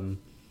 And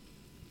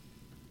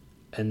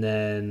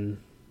then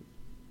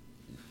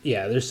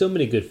there's so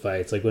many good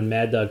fights. Like when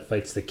Mad Dog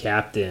fights the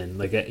captain,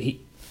 like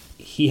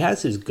he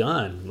has his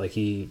gun, like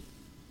he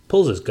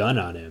pulls his gun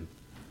on him,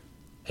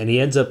 and he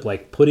ends up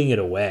like putting it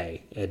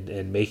away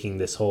and making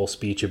this whole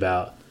speech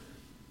about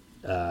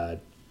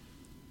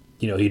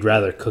he'd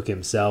rather cook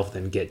himself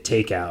than get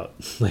takeout.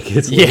 Like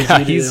it's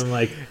he's I'm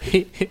like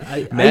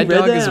Mad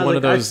Dog is one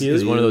of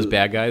those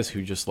bad guys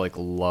who just like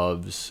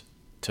loves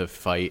to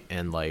fight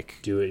and like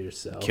do it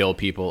yourself, kill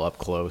people up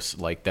close.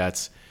 Like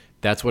that's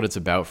what it's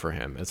about for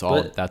him. That's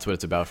what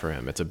it's about for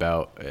him. It's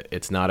about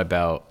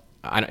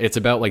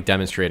like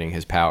demonstrating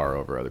his power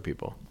over other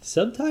people.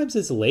 Sometimes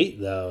it's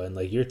late though, and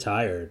like you're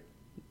tired,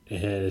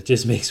 and it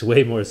just makes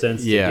way more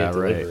sense to get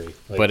delivery. Right.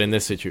 Like, but in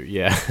this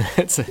situation,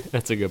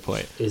 that's a good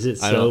point. Is it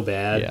so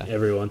bad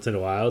every once in a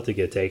while to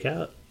get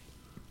takeout?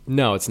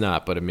 No, it's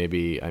not. But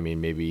maybe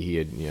he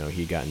had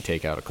he gotten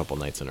takeout a couple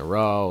nights in a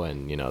row,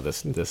 and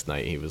this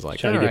night he was like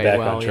trying to get back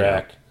on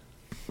track.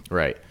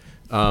 Right.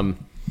 All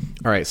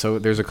right. So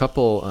there's a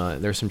couple.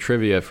 There's some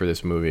trivia for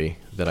this movie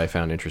that I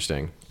found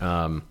interesting.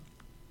 The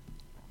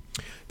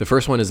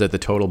first one is that the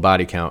total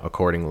body count,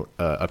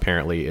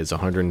 apparently, is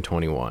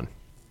 121.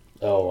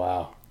 Oh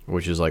wow!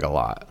 Which is like a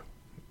lot.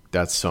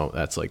 That's so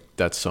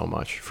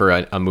much for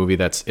a movie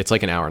it's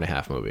like an hour and a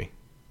half movie.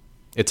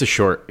 It's a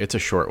short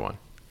one.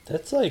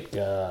 That's like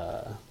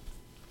I'm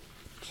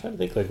trying to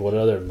think like what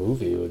other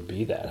movie would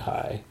be that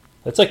high.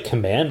 That's like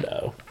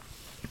Commando.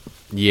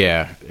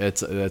 Yeah,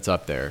 it's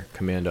up there.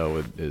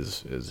 Commando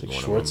is like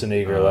one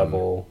Schwarzenegger of them.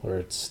 level or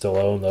it's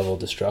Stallone level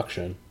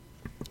destruction.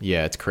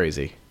 Yeah, it's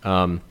crazy.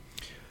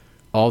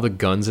 All the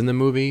guns in the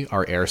movie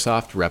are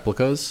airsoft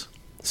replicas.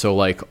 So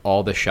like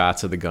all the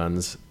shots of the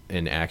guns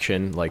in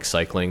action, like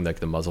cycling, like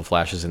the muzzle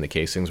flashes and the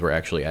casings were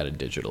actually added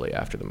digitally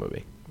after the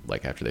movie,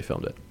 like after they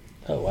filmed it.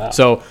 Oh wow!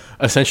 So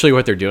essentially,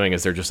 what they're doing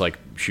is they're just like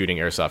shooting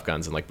airsoft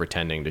guns and like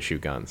pretending to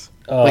shoot guns.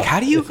 Like how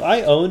do you? If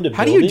I owned a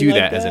how do you do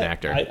that as an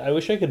actor? I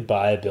wish I could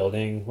buy a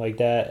building like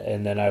that,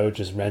 and then I would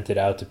just rent it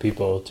out to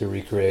people to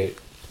recreate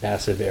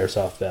massive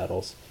airsoft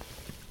battles.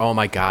 Oh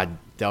my God!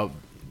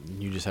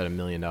 You just had $1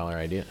 million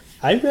idea.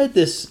 I read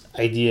this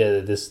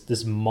idea that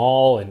this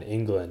mall in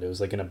England, it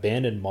was like an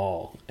abandoned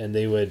mall, and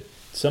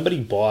somebody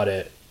bought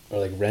it or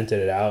like rented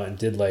it out and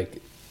did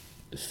like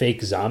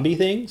fake zombie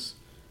things.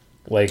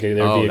 Like there'd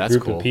be a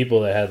group of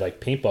people that had like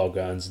paintball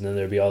guns, and then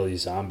there'd be all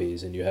these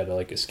zombies, and you had to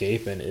like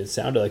escape. And it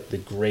sounded like the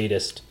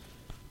greatest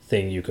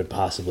thing you could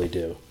possibly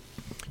do.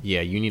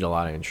 Yeah, you need a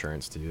lot of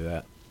insurance to do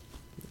that.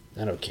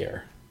 I don't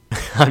care.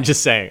 I'm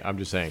just saying.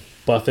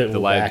 Buffett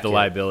will back the it.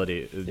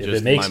 liability. If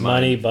it makes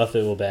money,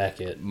 Buffett will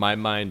back it. My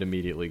mind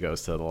immediately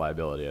goes to the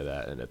liability of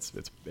that, and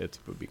it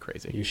would be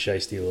crazy. You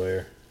shiesty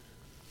lawyer.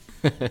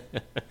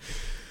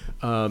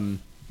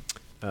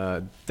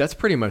 That's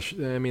pretty much.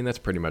 I mean, that's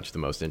pretty much the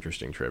most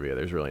interesting trivia.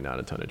 There's really not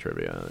a ton of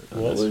trivia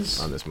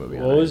on this movie.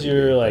 What was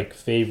your like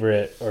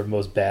favorite or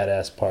most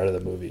badass part of the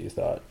movie? You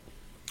thought?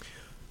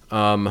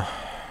 Oh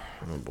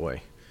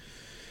boy.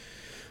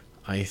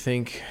 I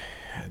think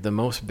the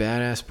most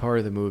badass part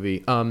of the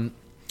movie.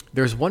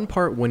 There's one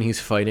part when he's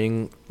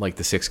fighting like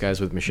the 6 guys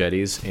with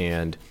machetes,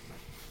 and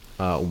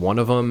one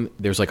of them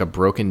there's like a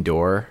broken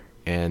door,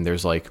 and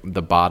there's like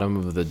the bottom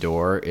of the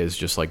door is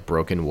just like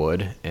broken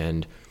wood,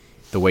 and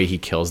the way he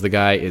kills the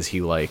guy is he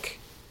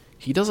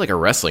does like a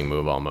wrestling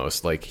move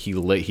almost. Like he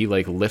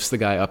like lifts the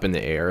guy up in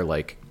the air,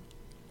 like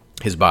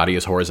his body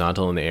is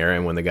horizontal in the air,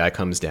 and when the guy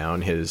comes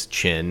down, his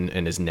chin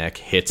and his neck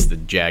hits the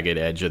jagged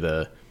edge of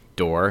the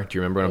door. Do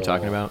you remember what I'm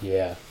talking about?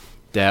 Yeah.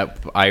 That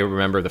I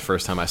remember the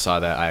first time I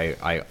saw that,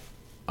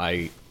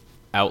 I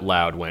out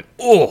loud went,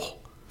 "Oh,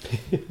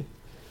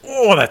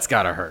 oh, that's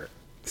gotta hurt."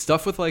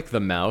 Stuff with like the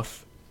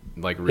mouth,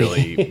 like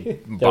really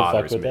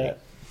bothers me. That.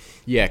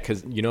 Yeah,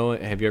 because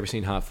have you ever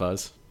seen Hot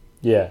Fuzz?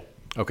 Yeah.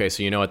 Okay,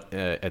 so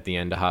at the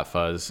end of Hot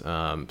Fuzz,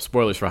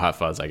 spoilers for Hot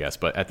Fuzz, I guess,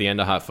 but at the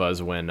end of Hot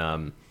Fuzz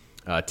when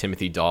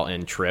Timothy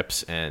Dalton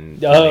trips and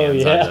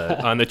lands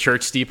on the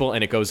church steeple,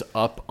 and it goes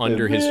up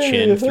under his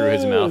chin through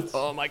his mouth.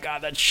 Oh my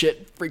god, that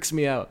shit freaks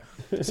me out.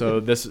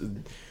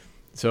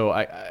 So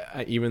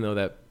I even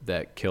though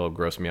that kill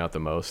grossed me out the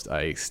most,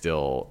 I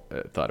still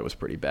thought it was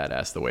pretty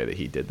badass the way that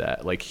he did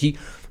that. Like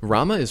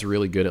Rama is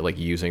really good at like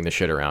using the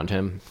shit around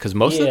him, because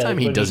most of the time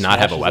he does not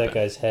have a weapon. That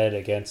guy's head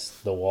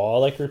against the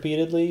wall like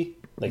repeatedly.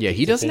 Like, yeah,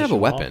 he doesn't have a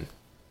weapon.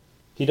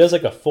 He does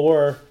like a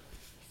four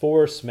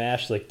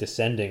smash like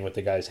descending with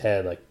the guy's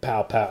head, like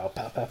pow pow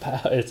pow pow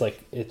pow.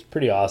 It's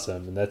pretty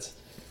awesome, and that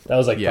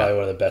was like probably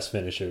one of the best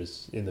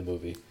finishers in the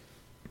movie.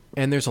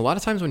 And there's a lot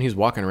of times when he's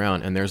walking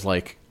around, and there's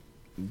like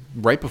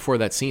right before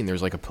that scene,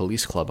 there's like a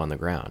police club on the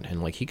ground,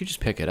 and like he could just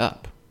pick it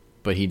up,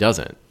 but he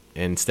doesn't.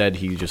 Instead,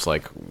 he just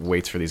like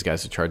waits for these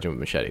guys to charge him with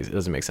machetes. It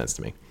doesn't make sense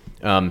to me.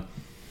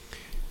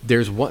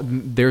 There's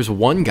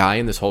one guy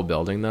in this whole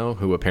building though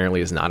who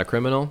apparently is not a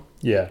criminal.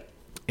 Yeah.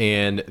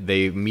 And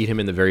they meet him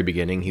in the very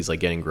beginning. He's like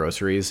getting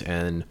groceries,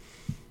 and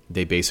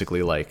they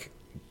basically like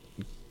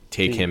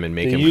take him and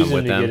make him come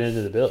with them. They use him to get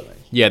into the building.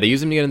 Yeah, they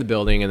use him to get in the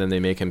building, and then they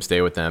make him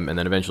stay with them, and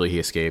then eventually he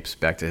escapes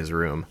back to his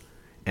room.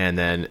 And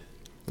then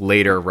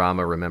later,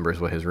 Rama remembers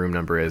what his room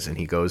number is, and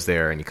he goes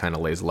there, and he kind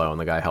of lays low, and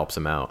the guy helps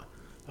him out.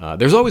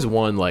 There's always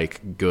one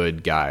like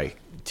good guy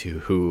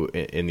who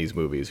in these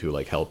movies who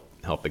like help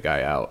the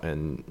guy out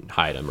and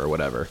hide him or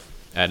whatever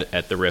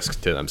at the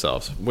risk to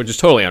themselves, which is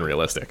totally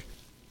unrealistic.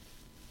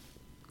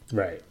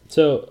 Right.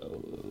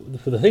 So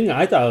the thing that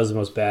I thought was the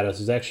most badass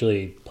was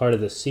actually part of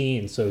the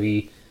scene. So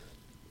he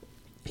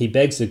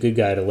begs the good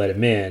guy to let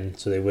him in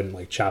so they wouldn't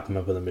like chop him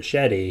up with a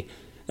machete.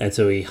 And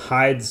so he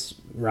hides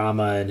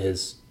Rama and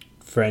his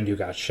friend who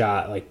got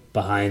shot like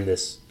behind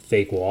this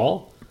fake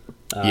wall.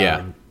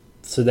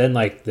 So then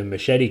like the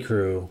machete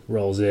crew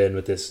rolls in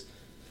with this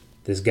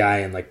guy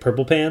in like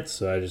purple pants.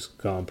 So I just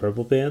call him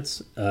Purple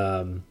Pants.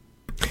 And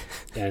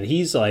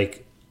he's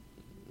like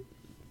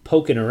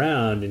poking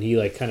around, and he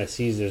like kind of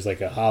sees there's like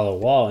a hollow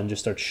wall and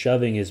just starts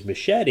shoving his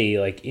machete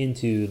like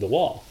into the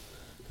wall,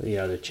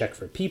 to check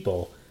for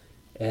people.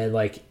 And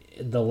like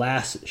the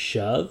last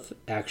shove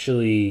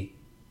actually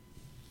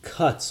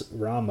cuts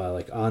Rama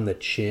like on the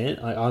chin,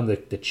 on the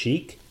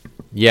cheek.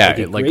 Yeah, like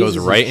it like goes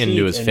right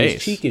into his face.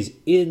 His cheek is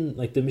in,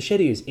 like the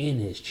machete is in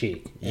his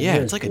cheek. Yeah,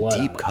 it's like a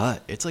deep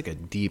cut. It's like a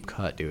deep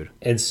cut, dude.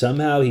 And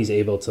somehow he's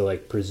able to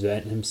like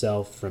prevent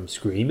himself from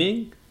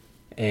screaming,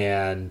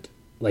 and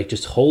like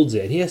just holds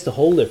it. And he has to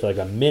hold it for like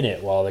a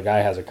minute while the guy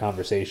has a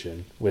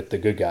conversation with the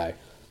good guy.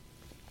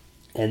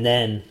 And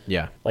then,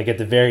 like at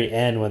the very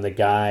end, when the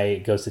guy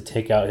goes to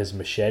take out his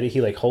machete, he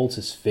like holds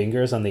his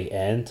fingers on the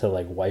end to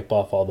like wipe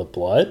off all the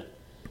blood.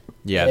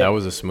 Yeah, that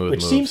was a smooth move.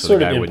 Which seems so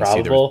sort the of guy wouldn't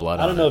see there was improbable. blood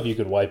I don't on know it. if you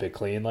could wipe it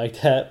clean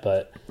like that,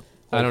 but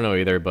I don't know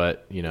either.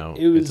 But it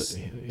was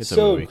it's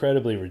so a movie.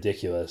 incredibly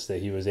ridiculous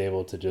that he was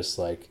able to just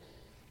like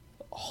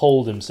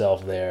hold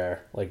himself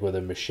there, like with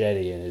a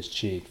machete in his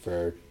cheek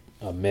for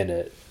a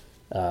minute.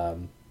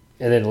 And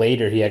then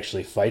later he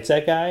actually fights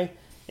that guy.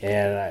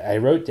 And I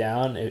wrote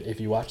down, if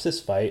you watch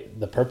this fight,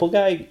 the purple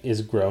guy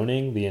is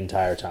groaning the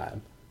entire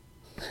time.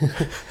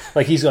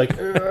 Like he's like,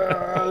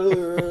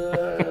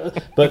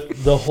 but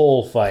the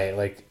whole fight,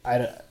 like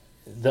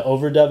the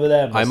overdub of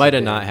that. I might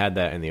have not had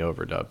that in the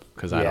overdub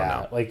because I don't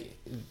know. Like,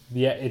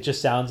 it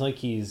just sounds like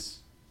he's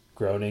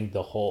groaning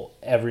throughout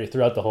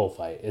the whole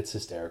fight. It's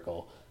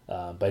hysterical.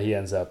 But he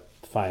ends up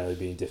finally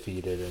being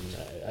defeated, and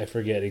I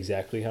forget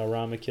exactly how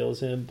Rama kills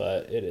him,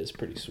 but it is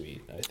pretty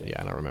sweet, I think.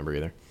 Yeah, I don't remember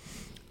either.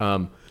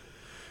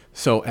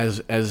 So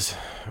as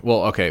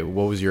well, okay.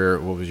 What was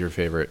your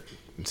favorite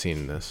scene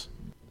in this?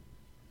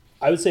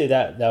 I would say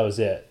that was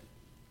it.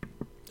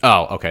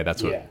 Oh, okay.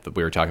 That's what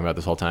we were talking about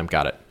this whole time.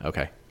 Got it.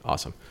 Okay,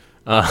 awesome.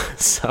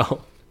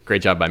 So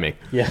great job by me.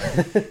 Yeah,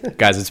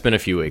 guys, it's been a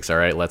few weeks. All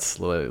right, let's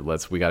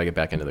we got to get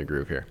back into the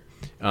groove here.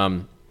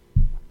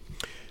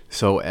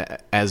 So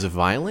as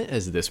violent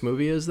as this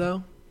movie is,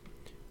 though,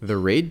 The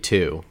Raid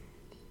 2.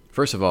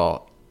 First of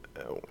all,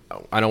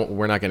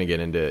 we're not going to get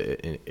into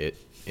it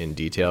in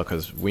detail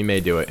because we may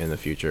do it in the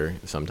future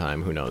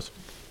sometime. Who knows?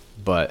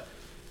 But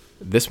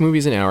this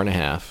movie's an hour and a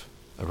half,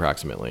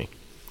 approximately.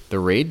 The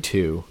Raid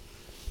 2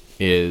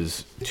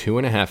 is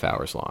 2.5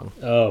 hours long.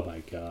 Oh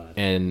my god!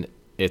 And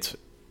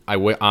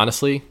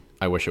honestly,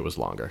 I wish it was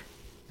longer.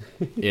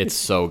 It's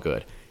so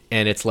good,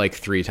 and it's like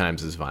 3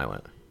 times as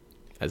violent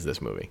as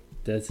this movie.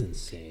 That's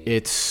insane.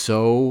 It's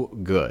so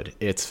good.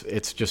 It's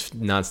just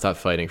nonstop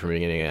fighting from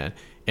beginning to end,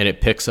 and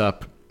it picks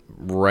up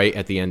right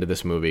at the end of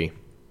this movie.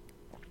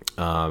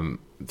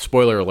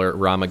 Spoiler alert: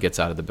 Rama gets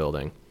out of the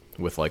building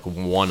with like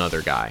one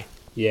other guy.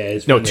 Yeah,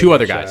 two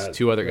other guys.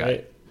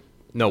 Right?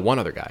 No, one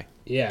other guy.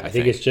 Yeah, I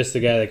think it's just the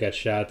guy that got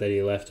shot that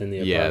he left in the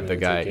apartment. Yeah, the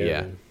guy.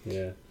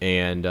 Yeah.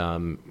 And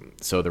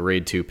so the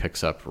Raid 2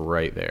 picks up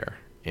right there,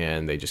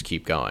 and they just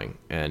keep going.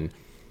 And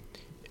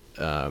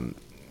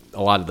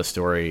a lot of the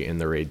story in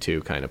the Raid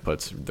 2 kind of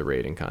puts the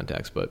Raid in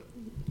context, but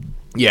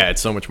yeah, it's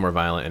so much more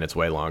violent and it's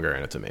way longer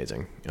and it's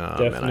amazing. And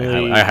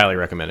I highly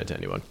recommend it to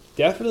anyone.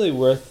 Definitely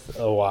worth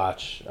a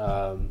watch.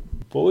 What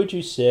would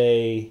you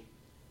say?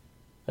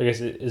 I guess,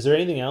 is there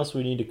anything else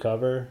we need to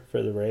cover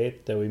for the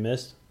Raid that we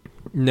missed?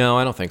 No,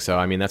 I don't think so.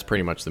 I mean, that's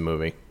pretty much the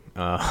movie.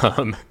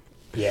 Yeah,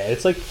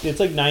 it's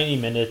like 90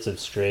 minutes of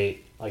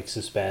straight like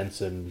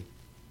suspense and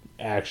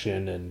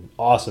action and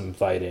awesome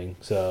fighting.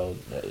 So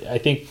I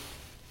think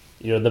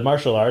the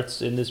martial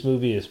arts in this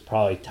movie is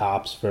probably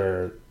tops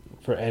for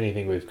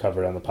anything we've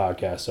covered on the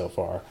podcast so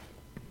far.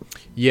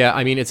 Yeah,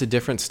 I mean it's a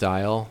different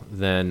style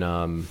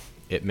than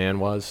Ip Man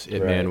was.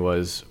 Ip Man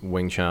was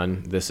Wing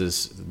Chun. This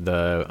is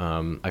the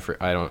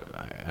I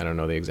don't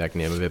know the exact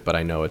name of it, but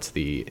I know it's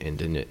the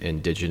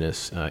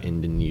indigenous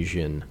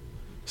Indonesian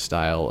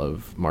style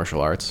of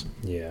martial arts.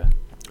 Yeah.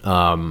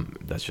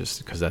 That's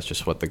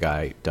just what the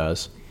guy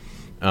does.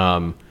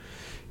 And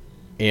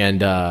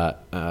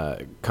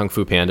Kung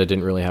Fu Panda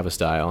didn't really have a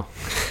style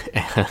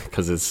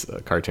because it's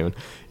a cartoon.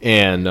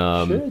 And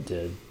sure it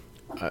did.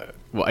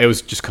 Well, it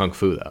was just Kung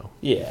Fu though.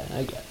 Yeah,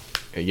 I get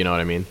it. You know what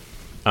I mean?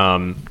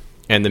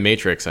 And the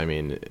Matrix, I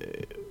mean,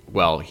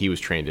 well, he was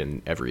trained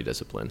in every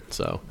discipline,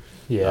 so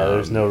yeah,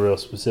 there's no real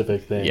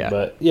specific thing. Yeah.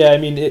 But yeah, I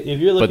mean, if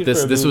you're looking for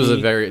this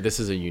movie, this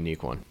is a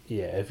unique one.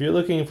 Yeah, if you're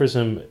looking for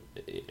some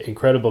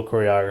incredible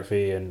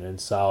choreography and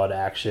solid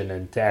action,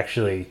 and to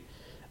actually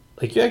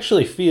you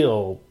actually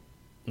feel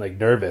like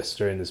nervous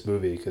during this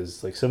movie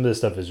because like some of this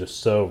stuff is just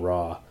so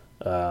raw,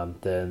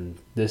 then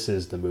this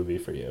is the movie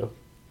for you.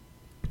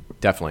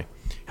 Definitely.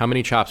 How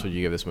many chops would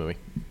you give this movie?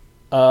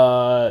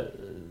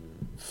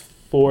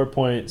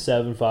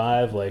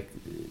 4.75. Like,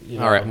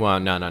 all right. Well,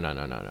 no.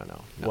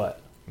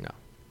 What? No,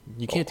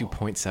 you can't do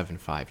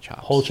 0.75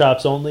 chops. Whole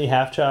chops only.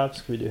 Half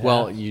chops? Can we do half?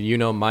 Well,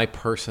 my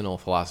personal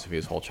philosophy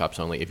is whole chops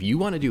only. If you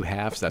want to do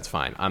halves, that's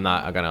fine. I'm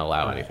not going to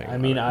allow anything. I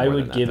mean, I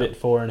would give it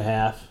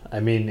 4.5. I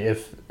mean,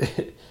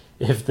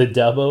 if the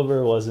dub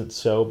over wasn't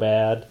so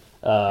bad,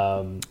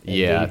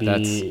 maybe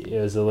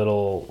it was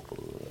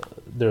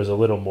there was a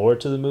little more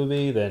to the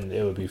movie, then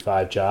it would be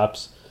 5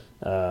 chops.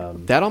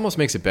 That almost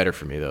makes it better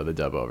for me though, the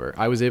dub over.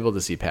 I was able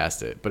to see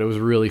past it, but it was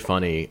really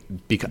funny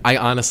because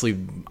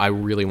I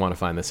really want to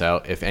find this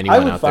out. If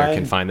anyone out there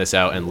can find this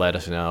out and let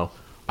us know,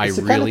 I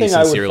really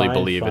sincerely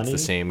believe it's the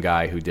same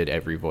guy who did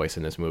every voice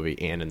in this movie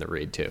and in the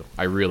Raid 2.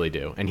 I really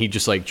do. And he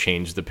just like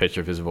changed the pitch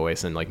of his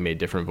voice and like made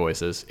different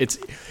voices.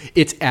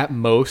 It's at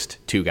most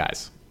 2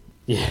 guys.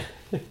 Yeah.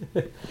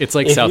 It's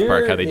like South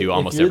Park how they do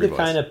almost every voice. If you're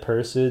the kind of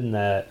person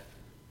that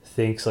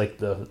thinks like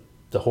the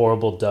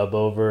horrible dub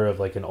over of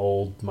like an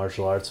old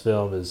martial arts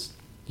film is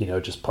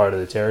just part of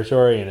the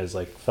territory and is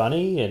like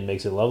funny and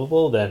makes it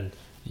lovable, then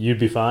you'd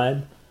be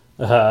fine.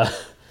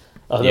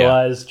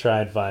 Otherwise, try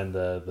and find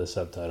the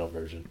subtitle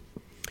version.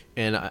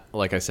 And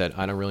like I said,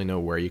 I don't really know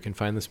where you can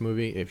find this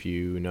movie. If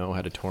you know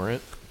how to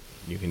torrent,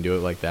 you can do it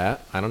like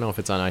that. I don't know if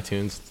it's on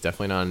iTunes. It's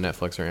definitely not on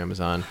Netflix or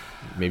Amazon.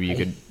 Maybe you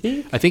could.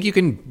 I think you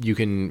can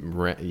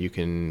buy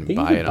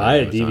it. Buy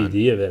a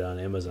DVD of it on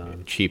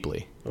Amazon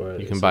cheaply.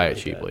 You can buy it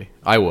cheaply.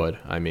 I would.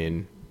 I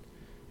mean,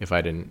 if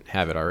I didn't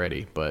have it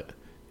already, but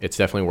it's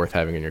definitely worth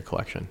having in your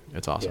collection.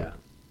 It's awesome.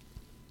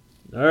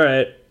 Yeah. All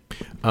right.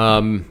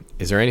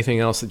 Is there anything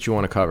else that you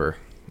want to cover?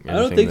 I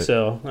don't think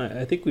so.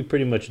 I think we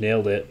pretty much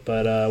nailed it,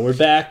 but we're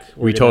back.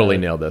 We totally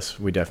nailed this.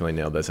 We definitely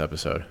nailed this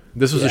episode.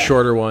 This was a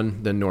shorter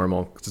one than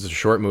normal because it's a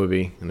short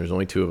movie, and there's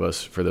only 2 of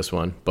us for this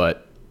one.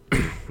 But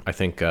I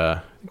think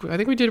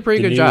we did a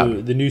pretty good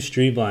job. The new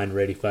streamlined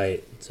Ready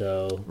Fight.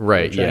 So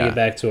right, trying to get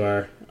back to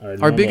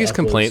Our biggest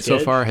complaint so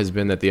far has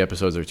been that the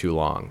episodes are too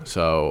long.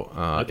 So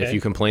if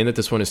you complain that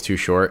this one is too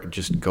short,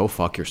 just go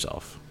fuck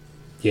yourself.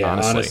 Yeah,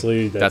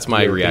 honestly that's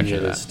my reaction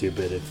to that. It's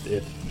stupid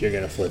if you're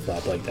gonna flip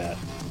flop like that.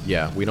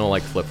 Yeah, we don't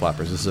like flip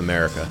floppers. This is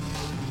America.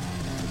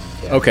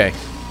 Yeah. Okay.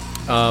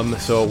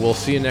 So we'll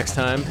see you next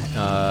time,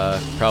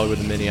 probably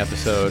with a mini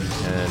episode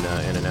and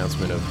an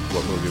announcement of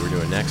what movie we're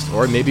doing next.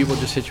 Or maybe we'll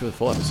just hit you with a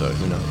full episode.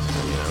 Who knows?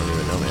 I mean, I don't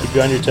even know, man. Keep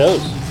you on your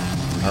toes.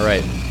 All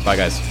right. Bye,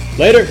 guys.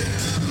 Later.